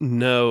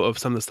know of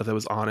some of the stuff that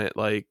was on it,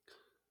 like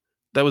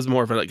that was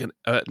more of like an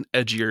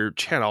edgier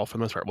channel for the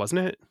most part, wasn't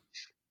it?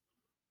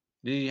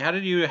 How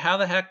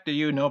the heck do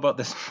you know about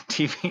this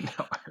TV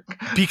network?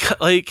 Because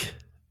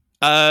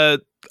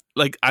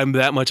like I'm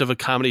that much of a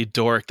comedy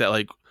dork that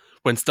like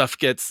when stuff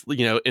gets,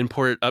 you know,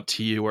 imported up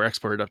to you or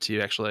exported up to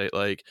you actually,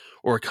 like,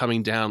 or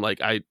coming down, like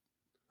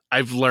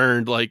I've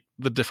learned like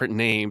the different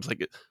names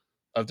like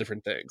of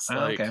different things.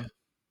 Like, okay.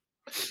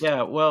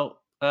 Yeah,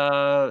 well,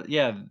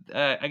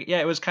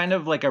 it was kind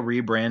of like a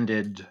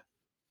rebranded,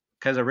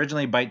 because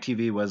originally Bite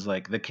TV was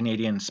like the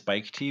Canadian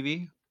Spike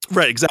TV.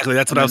 Right, exactly.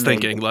 That's what I was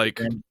thinking.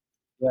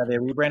 They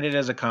rebranded it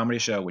as a comedy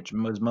show, which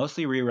was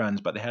mostly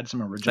reruns, but they had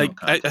some original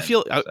content. I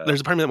feel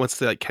there's a part of me that wants to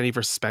say like Kenny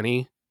versus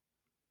Spenny.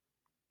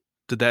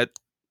 Was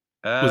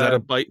that a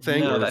Bite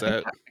thing? No, or was I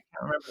can't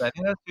remember. I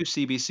think that's through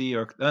CBC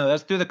or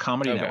that's through the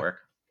Comedy Network.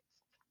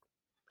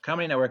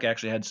 Comedy Network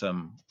actually had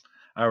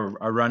a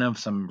run of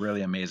some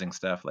really amazing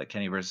stuff, like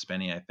Kenny versus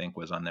Spenny, I think,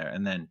 was on there.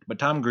 But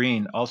Tom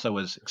Green also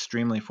was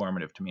extremely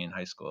formative to me in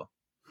high school.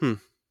 Him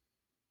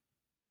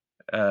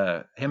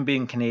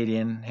being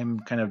Canadian, him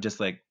kind of just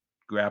like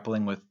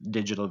grappling with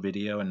digital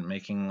video and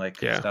making like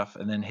stuff,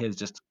 and then his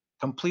just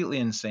completely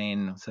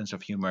insane sense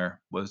of humor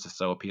was just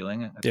so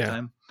appealing at the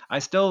time. I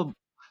still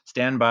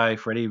stand by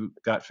Freddy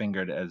Got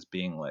Fingered as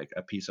being like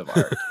a piece of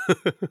art.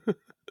 A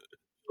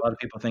lot of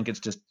people think it's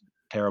just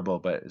terrible,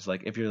 but it's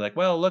like, if you're like,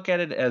 well, look at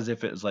it as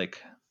if it was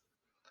like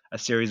a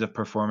series of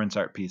performance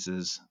art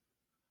pieces,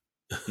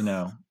 you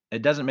know,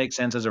 it doesn't make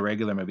sense as a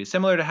regular movie.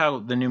 Similar to how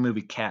the new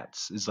movie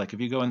Cats is like,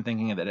 if you go in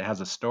thinking that it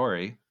has a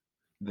story,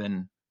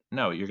 then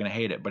no, you're going to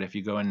hate it. But if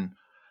you go in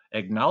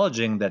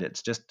acknowledging that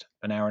it's just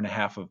an hour and a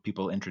half of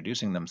people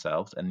introducing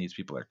themselves and these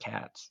people are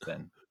cats,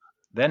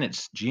 then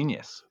it's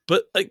genius.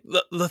 But like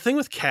the thing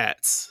with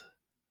Cats,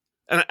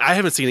 and I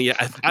haven't seen it yet.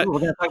 We're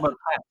going to talk about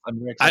Cats. I'm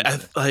very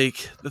excited.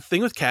 Like the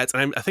thing with Cats,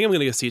 and I think I'm going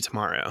to go see it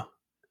tomorrow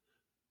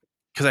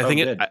because I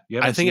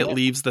think it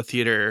leaves the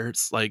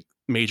theaters like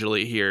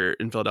majorly here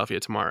in Philadelphia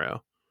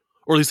tomorrow,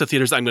 or at least the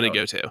theaters I'm going to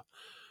go to.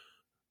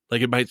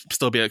 Like it might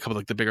still be a couple of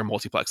like the bigger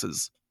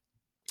multiplexes.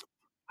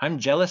 I'm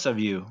jealous of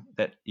you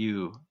that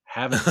you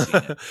haven't seen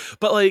it,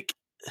 but like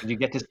you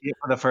get to see it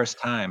for the first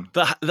time.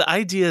 The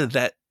idea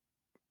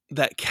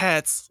that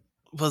Cats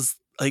was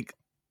like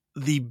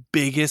the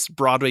biggest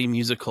Broadway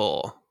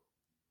musical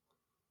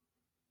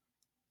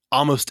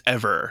almost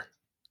ever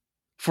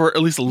for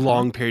at least a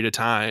long period of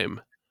time.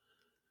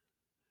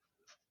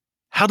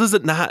 How does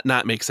it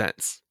not make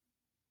sense?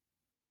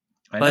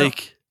 I know.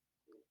 Like,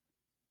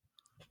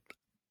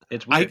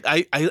 it's weird.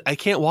 I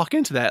can't walk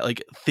into that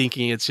like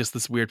thinking it's just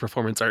this weird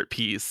performance art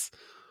piece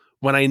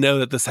when I know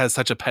that this has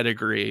such a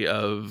pedigree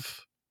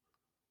of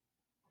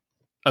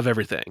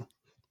everything.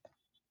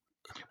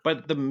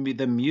 But the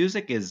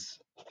music is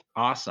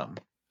awesome.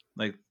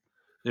 Like,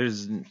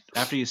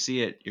 after you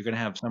see it, you're gonna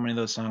have so many of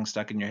those songs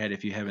stuck in your head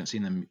if you haven't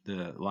seen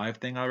the live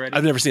thing already.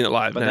 I've never seen it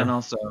live, but then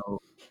also,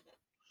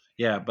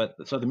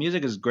 so the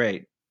music is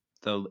great,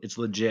 so it's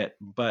legit,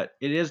 but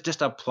it is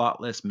just a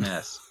plotless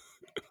mess,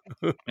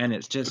 and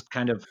it's just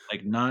kind of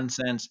like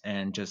nonsense,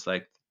 and just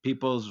like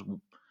people's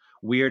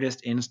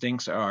weirdest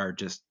instincts are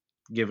just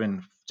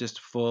given just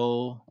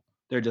full.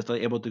 They're just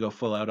like able to go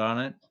full out on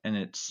it, and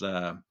it's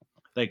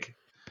like.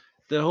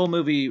 The whole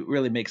movie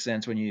really makes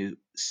sense when you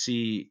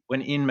see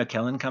when Ian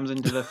McKellen comes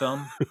into the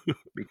film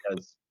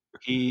because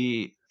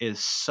he is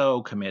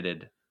so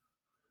committed,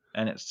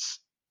 and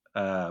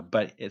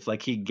but it's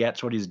like he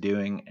gets what he's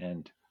doing,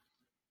 and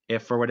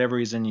if for whatever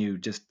reason you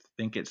just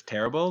think it's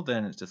terrible,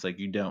 then it's just like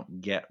you don't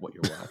get what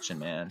you're watching,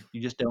 man.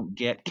 You just don't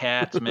get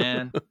Cats,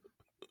 man.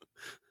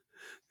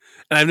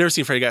 And I've never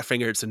seen Freddy Got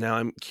Fingered, so now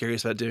I'm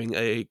curious about doing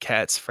a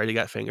Cats Freddy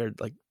Got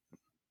Fingered like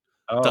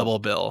double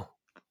bill.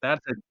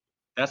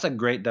 That's a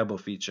great double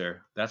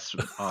feature. That's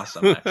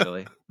awesome,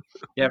 actually.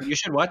 Yeah, you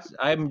should watch.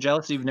 I'm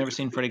jealous you've never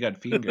seen Freddy Got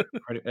Fingered.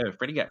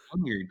 Freddy Got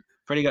Fingered.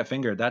 Freddy Got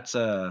Fingered. That's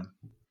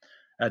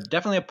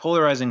definitely a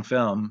polarizing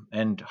film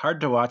and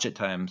hard to watch at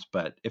times.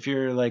 But if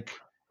you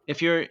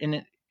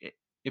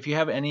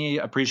have any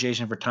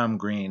appreciation for Tom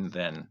Green,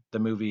 then the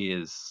movie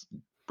is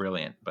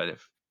brilliant. But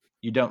if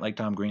you don't like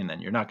Tom Green,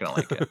 then you're not going to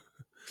like it.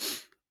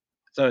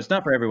 So it's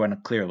not for everyone.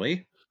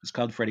 Clearly, it's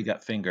called Freddy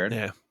Got Fingered.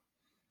 Yeah.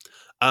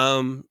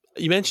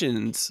 You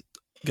mentioned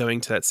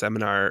going to that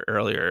seminar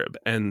earlier,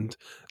 and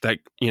that,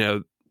 you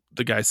know,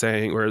 the guy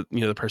saying, or, you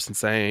know, the person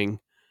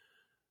saying,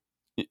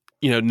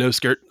 you know, no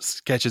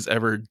sketch is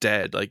ever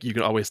dead. Like you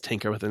can always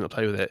tinker with it and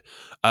play with it.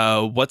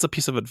 What's a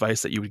piece of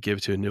advice that you would give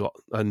to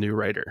a new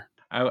writer?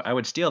 I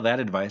would steal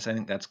that advice. I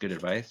think that's good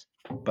advice.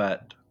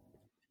 But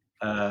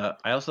I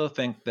also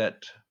think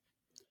that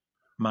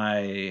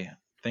my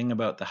thing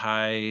about the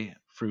high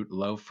fruit,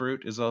 low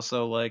fruit is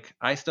also like,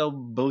 I still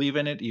believe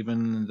in it,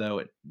 even though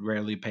it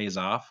rarely pays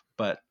off.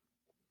 But,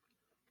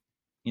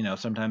 you know,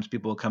 sometimes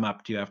people will come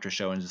up to you after a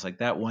show and just like,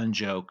 that one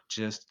joke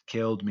just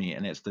killed me.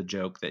 And it's the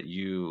joke that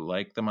you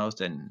like the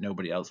most and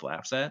nobody else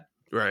laughs at.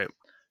 Right.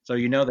 So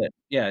you know that,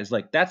 yeah, it's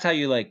like that's how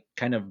you like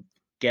kind of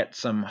get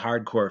some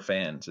hardcore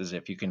fans, is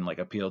if you can like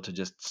appeal to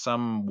just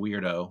some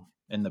weirdo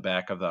in the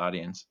back of the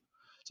audience.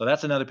 So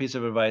that's another piece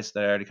of advice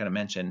that I already kind of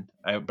mentioned.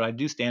 But I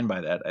do stand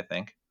by that, I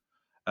think.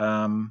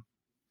 Um,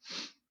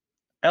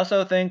 I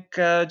also think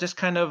just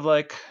kind of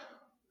like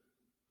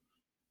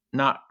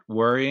not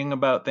worrying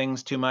about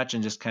things too much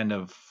and just kind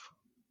of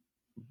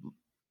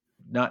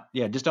not,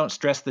 yeah, just don't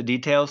stress the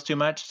details too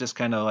much. Just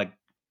kind of like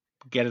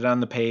get it on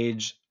the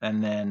page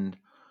and then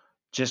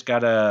just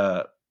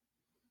gotta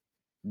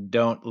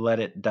don't let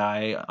it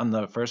die on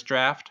the first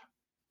draft.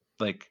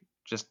 Like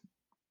just,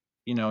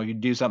 you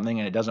do something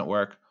and it doesn't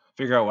work,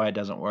 figure out why it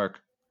doesn't work,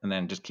 and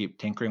then just keep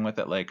tinkering with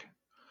it. Like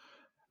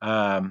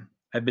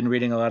I've been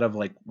reading a lot of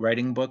like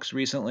writing books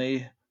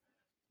recently,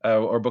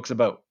 or books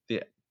about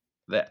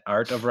the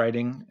art of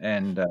writing,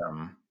 and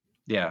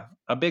yeah,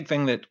 a big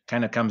thing that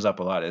kind of comes up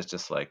a lot is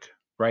just like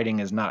writing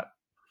is not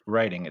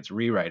writing, it's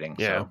rewriting.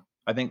 Yeah. So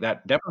I think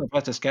that definitely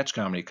applies to sketch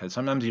comedy, because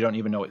sometimes you don't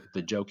even know what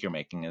the joke you're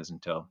making is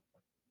until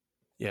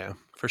Yeah,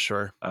 for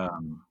sure.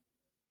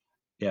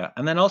 yeah.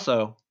 And then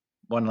also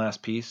one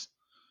last piece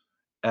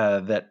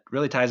that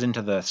really ties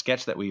into the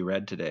sketch that we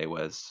read today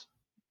was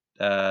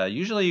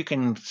usually you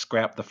can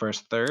scrap the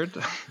first third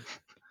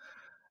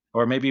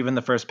or maybe even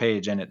the first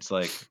page, and it's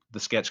like the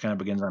sketch kind of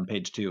begins on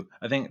page 2.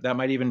 I think that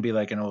might even be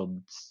like an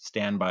old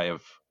standby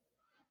of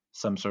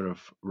some sort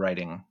of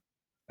writing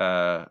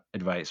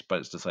advice, but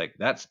it's just like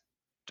that's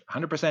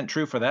 100%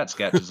 true for that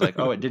sketch. It's like,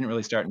 oh, it didn't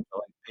really start until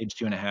like page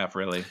 2.5,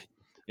 really.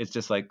 It's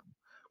just like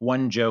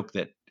one joke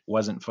that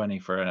wasn't funny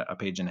for a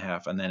page and a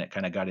half, and then it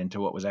kind of got into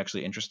what was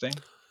actually interesting.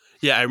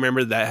 Yeah, I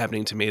remember that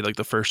happening to me, like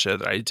the first show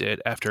that I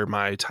did after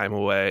my time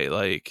away.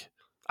 Like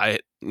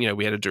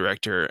we had a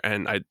director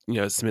and I,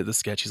 submitted the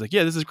sketch. He's like,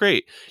 yeah, this is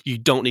great. You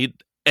don't need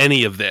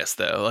any of this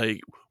though.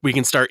 Like we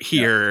can start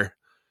here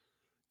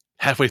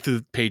halfway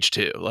through page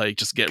 2. Like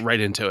just get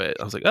right into it.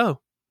 I was like, oh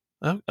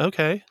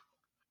okay.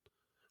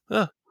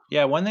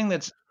 Yeah, one thing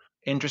that's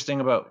interesting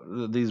about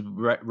these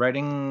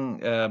writing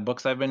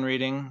books I've been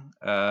reading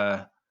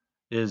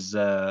is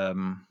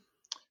and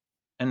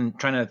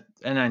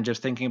I'm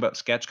just thinking about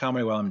sketch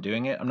comedy while I'm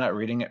doing it. I'm not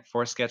reading it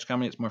for sketch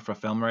comedy; it's more for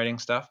film writing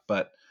stuff.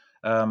 But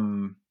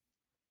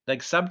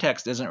like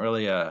subtext isn't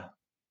really a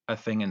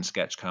thing in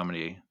sketch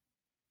comedy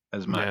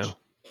as much. No.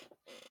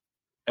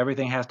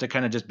 Everything has to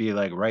kind of just be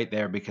like right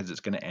there because it's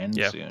going to end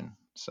Yeah. soon.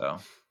 So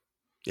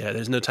Yeah,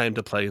 there's no time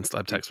to play in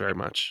subtext very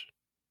much.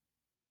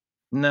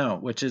 no,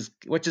 which is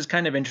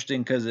kind of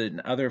interesting, because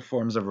in other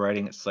forms of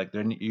writing, it's like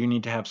you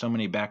need to have so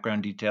many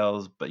background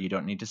details, but you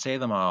don't need to say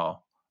them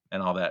all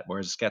and all that.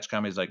 Whereas sketch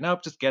comedy is like,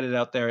 nope, just get it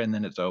out there and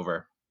then it's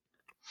over.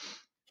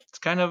 It's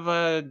kind of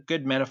a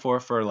good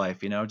metaphor for life,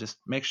 Just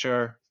make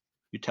sure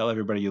you tell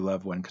everybody you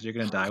love one, because you're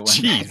going to die one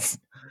day. Jeez.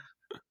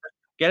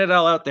 Get it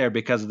all out there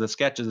because the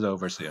sketch is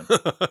over soon.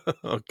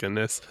 Oh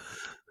goodness.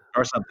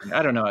 Or something.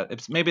 I don't know.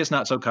 Maybe it's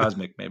not so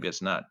cosmic. Maybe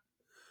it's not.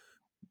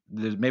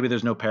 Maybe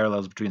there's no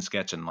parallels between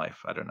sketch and life.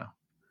 I don't know.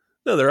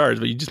 No, there are,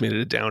 but you just made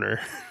it a downer.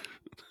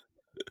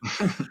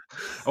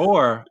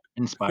 Or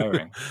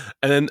inspiring.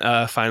 And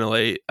then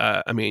finally,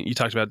 I mean, you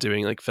talked about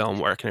doing like film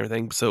work and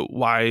everything. So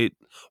why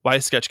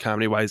sketch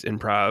comedy? Why is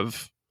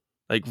improv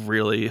like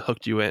really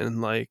hooked you in,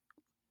 like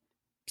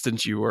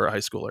since you were a high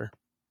schooler?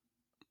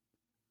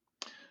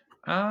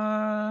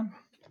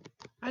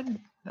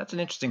 That's an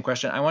interesting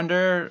question. I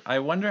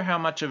wonder how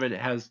much of it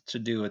has to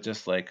do with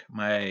just like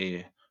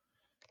my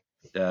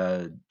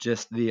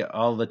just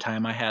all the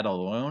time I had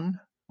alone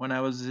when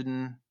I was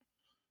in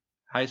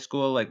high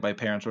school. Like my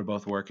parents were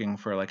both working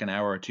for like an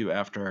hour or two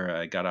after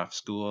I got off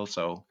school,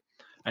 so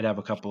I'd have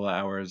a couple of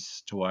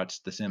hours to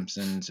watch The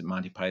Simpsons,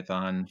 Monty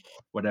Python,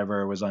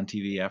 whatever was on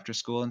TV after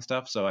school and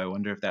stuff. So I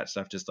wonder if that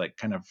stuff just like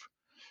kind of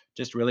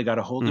just really got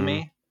a hold of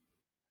me.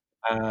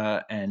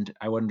 And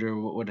I wonder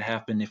what would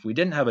happen if we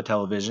didn't have a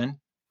television.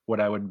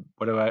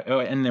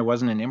 And there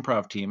wasn't an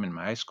improv team in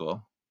my high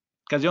school.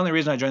 Because the only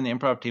reason I joined the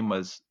improv team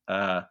was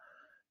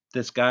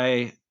this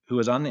guy who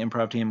was on the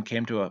improv team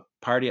came to a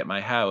party at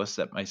my house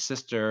that my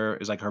sister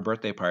is like her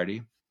birthday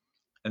party.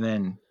 And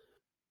then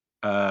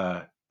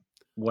I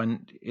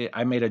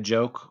made a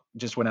joke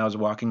just when I was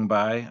walking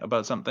by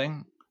about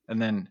something.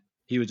 And then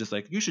he was just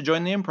like, you should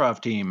join the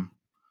improv team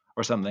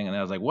or something. And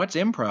I was like, what's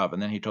improv?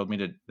 And then he told me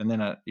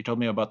he told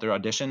me about their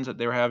auditions that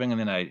they were having. And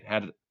then I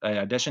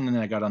auditioned and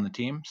then I got on the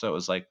team. So it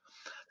was like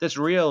this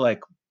real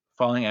like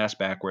falling ass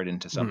backward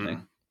into something.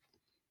 Mm-hmm.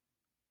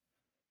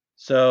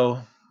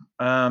 So,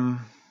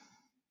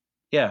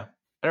 yeah,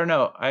 I don't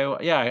know.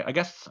 I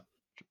guess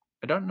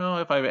I don't know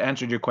if I've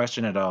answered your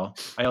question at all.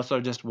 I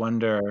also just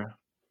wonder,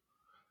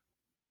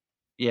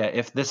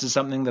 if this is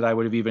something that I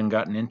would have even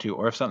gotten into,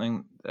 or if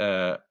something,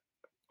 or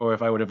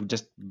if I would have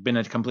just been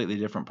a completely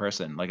different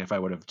person. Like if I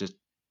would have just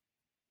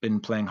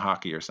been playing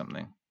hockey or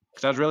something.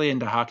 Because I was really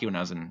into hockey when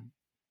I was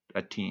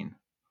a teen.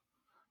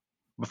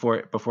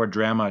 Before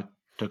drama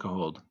took a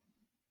hold.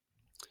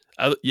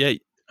 Yeah.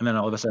 And then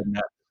all of a sudden,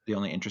 that's the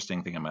only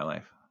interesting thing in my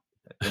life.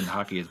 And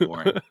hockey is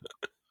boring.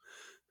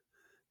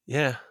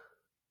 Yeah.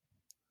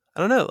 I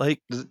don't know.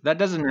 Like, That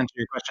doesn't answer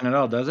your question at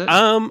all, does it?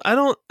 I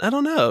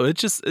don't know.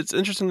 It's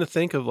interesting to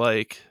think of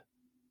like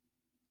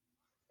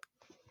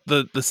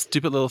the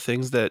stupid little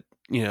things that,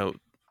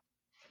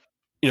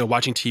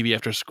 watching TV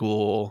after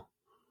school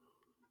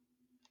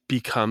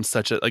becomes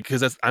such a, like,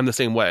 because I'm the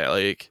same way.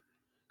 Like,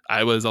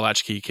 I was a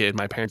latchkey kid.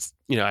 My parents,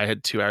 I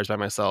had 2 hours by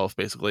myself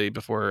basically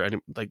before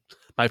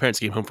my parents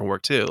came home from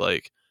work too.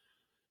 Like,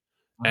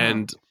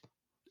 and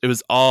it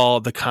was all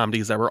the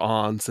comedies that were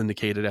on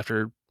syndicated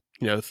after,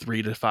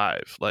 3 to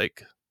 5.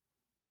 Like,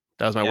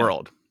 that was my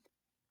world.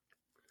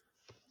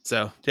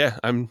 So yeah,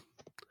 I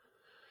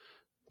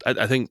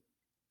think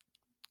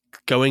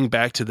going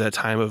back to the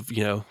time of,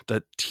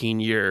 the teen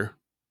years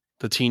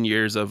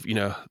of,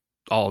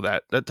 all of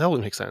that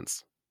totally makes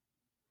sense.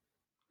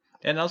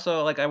 And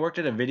also, like, I worked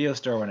at a video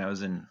store when I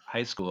was in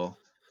high school.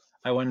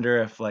 I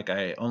wonder if, like,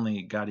 I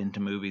only got into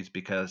movies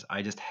because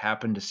I just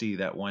happened to see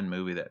that one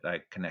movie that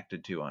I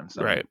connected to on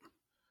some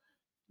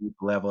deep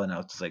level, and I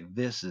was just like,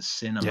 this is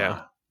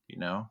cinema,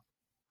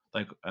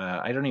 Like,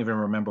 I don't even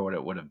remember what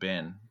it would have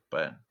been,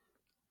 but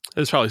it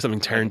was probably something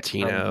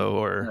Tarantino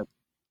or...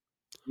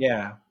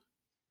 Yeah.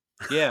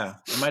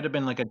 It might have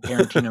been like a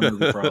Tarantino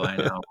movie for all I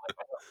know. Like,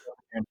 I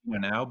don't know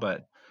Tarantino now,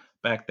 but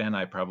back then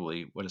I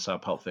probably would have saw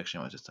Pulp Fiction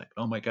and was just like,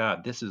 oh my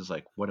God, this is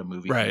like what a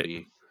movie can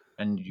be.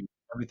 And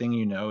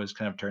everything is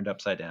kind of turned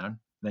upside down.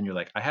 Then you're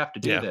like, I have to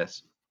do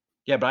this.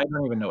 Yeah, but I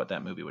don't even know what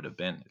that movie would have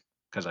been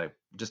because I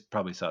just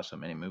probably saw so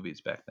many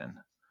movies back then.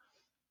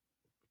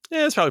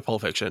 Yeah, it's probably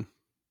Pulp Fiction.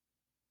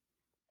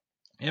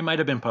 It might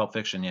have been Pulp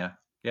Fiction, yeah.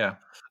 Yeah.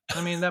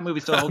 I mean, that movie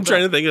still holds I'm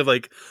trying to think of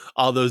like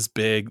all those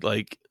big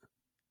like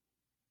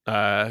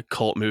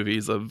cult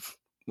movies of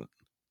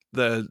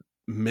the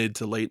mid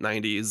to late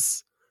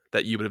 90s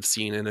that you would have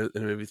seen in a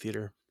movie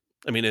theater.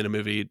 I mean, in a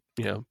movie,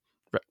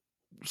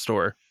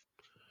 store.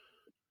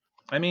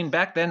 I mean,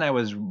 back then I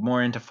was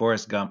more into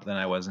Forrest Gump than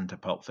I was into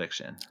Pulp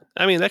Fiction.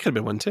 I mean, that could have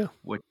been one too.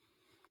 Which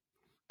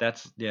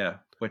that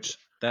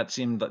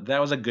seemed, that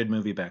was a good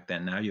movie back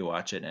then. Now you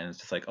watch it and it's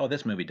just like, oh,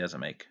 this movie doesn't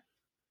make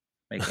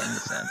any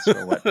sense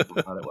for what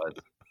people thought it was.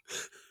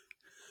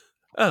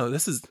 Oh,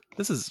 this is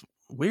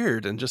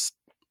weird, and just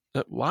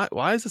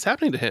why is this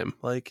happening to him?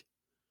 Like,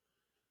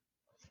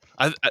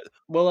 there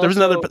was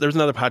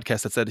another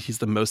podcast that said he's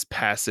the most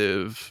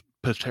passive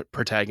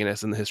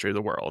protagonist in the history of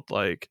the world.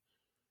 Like,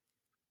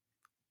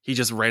 he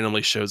just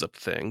randomly shows up to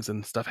things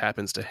and stuff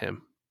happens to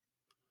him.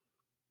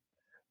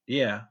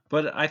 Yeah,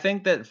 but I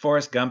think that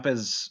Forrest Gump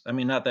is, I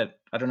mean, not that,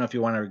 I don't know if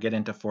you want to get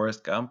into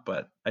Forrest Gump,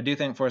 but I do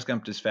think Forrest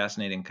Gump is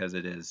fascinating because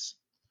it is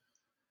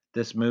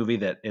this movie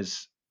that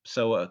is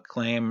so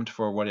acclaimed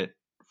for what it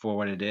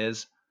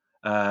is.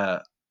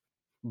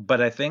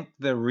 But I think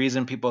the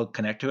reason people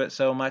connect to it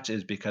so much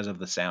is because of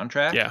the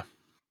soundtrack. Yeah.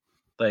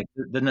 Like,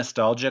 the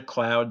nostalgia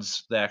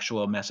clouds the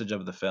actual message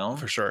of the film.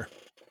 For sure.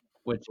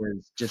 Which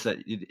is just that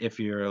if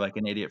you're like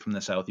an idiot from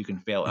the South, you can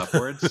fail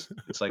upwards.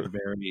 It's like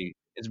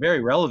it's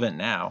very relevant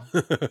now.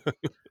 You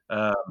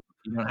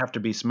don't have to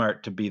be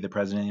smart to be the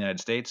president of the United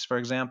States, for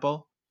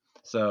example.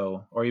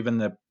 So, or even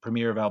the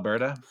premier of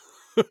Alberta.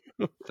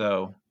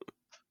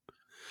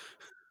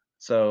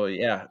 So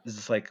yeah, it's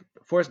just like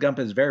Forrest Gump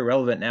is very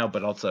relevant now,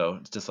 but also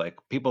it's just like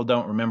people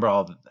don't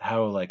remember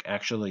how like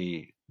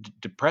actually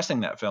depressing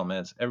that film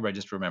is. Everybody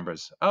just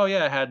remembers, oh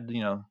yeah, it had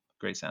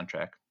great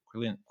soundtrack,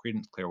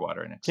 Creedence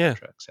Clearwater, and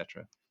etc.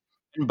 etc.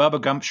 And Bubba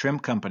Gump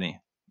Shrimp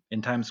Company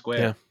in Times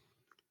Square.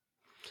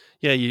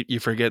 Yeah, you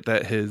forget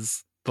that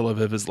the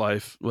love of his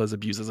life was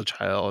abused as a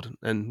child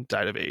and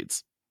died of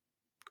AIDS.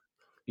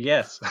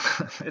 Yes,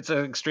 it's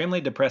an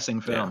extremely depressing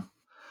film.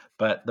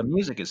 But the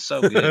music is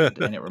so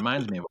good, and it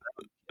reminds me of it.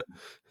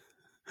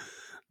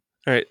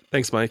 All right.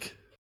 Thanks, Mike.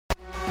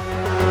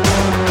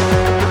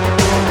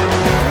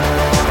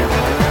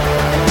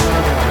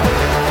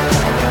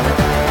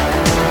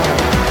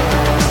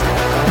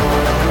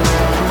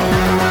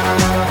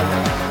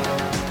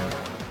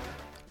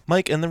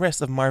 Mike and the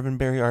rest of Marvin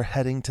Berry are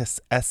heading to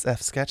SF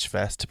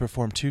Sketchfest to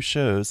perform 2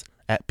 shows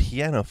at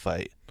Piano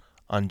Fight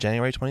on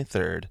January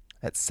 23rd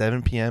at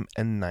 7 p.m.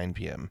 and 9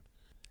 p.m.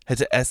 Head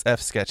to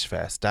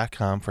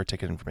sfsketchfest.com for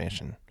ticket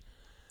information.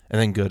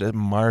 And then go to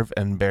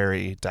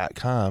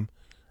marvandberry.com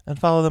and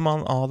follow them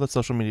on all the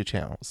social media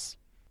channels.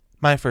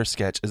 My First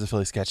Sketch is a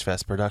Philly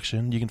Sketchfest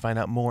production. You can find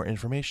out more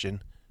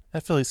information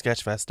at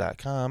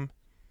phillysketchfest.com.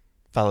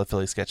 Follow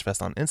Philly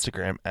Sketchfest on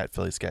Instagram at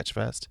Philly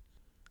Sketchfest.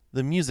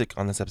 The music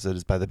on this episode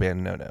is by the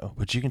band Nono,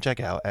 which you can check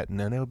out at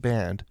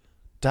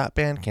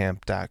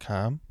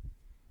nonoband.bandcamp.com.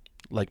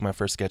 Like My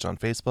First Sketch on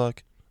Facebook.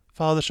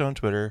 Follow the show on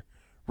Twitter.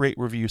 Rate,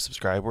 review,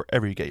 subscribe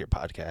wherever you get your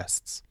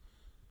podcasts.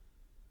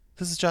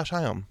 This is Josh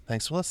Hyam.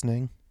 Thanks for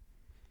listening.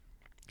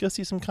 Go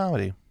see some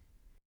comedy.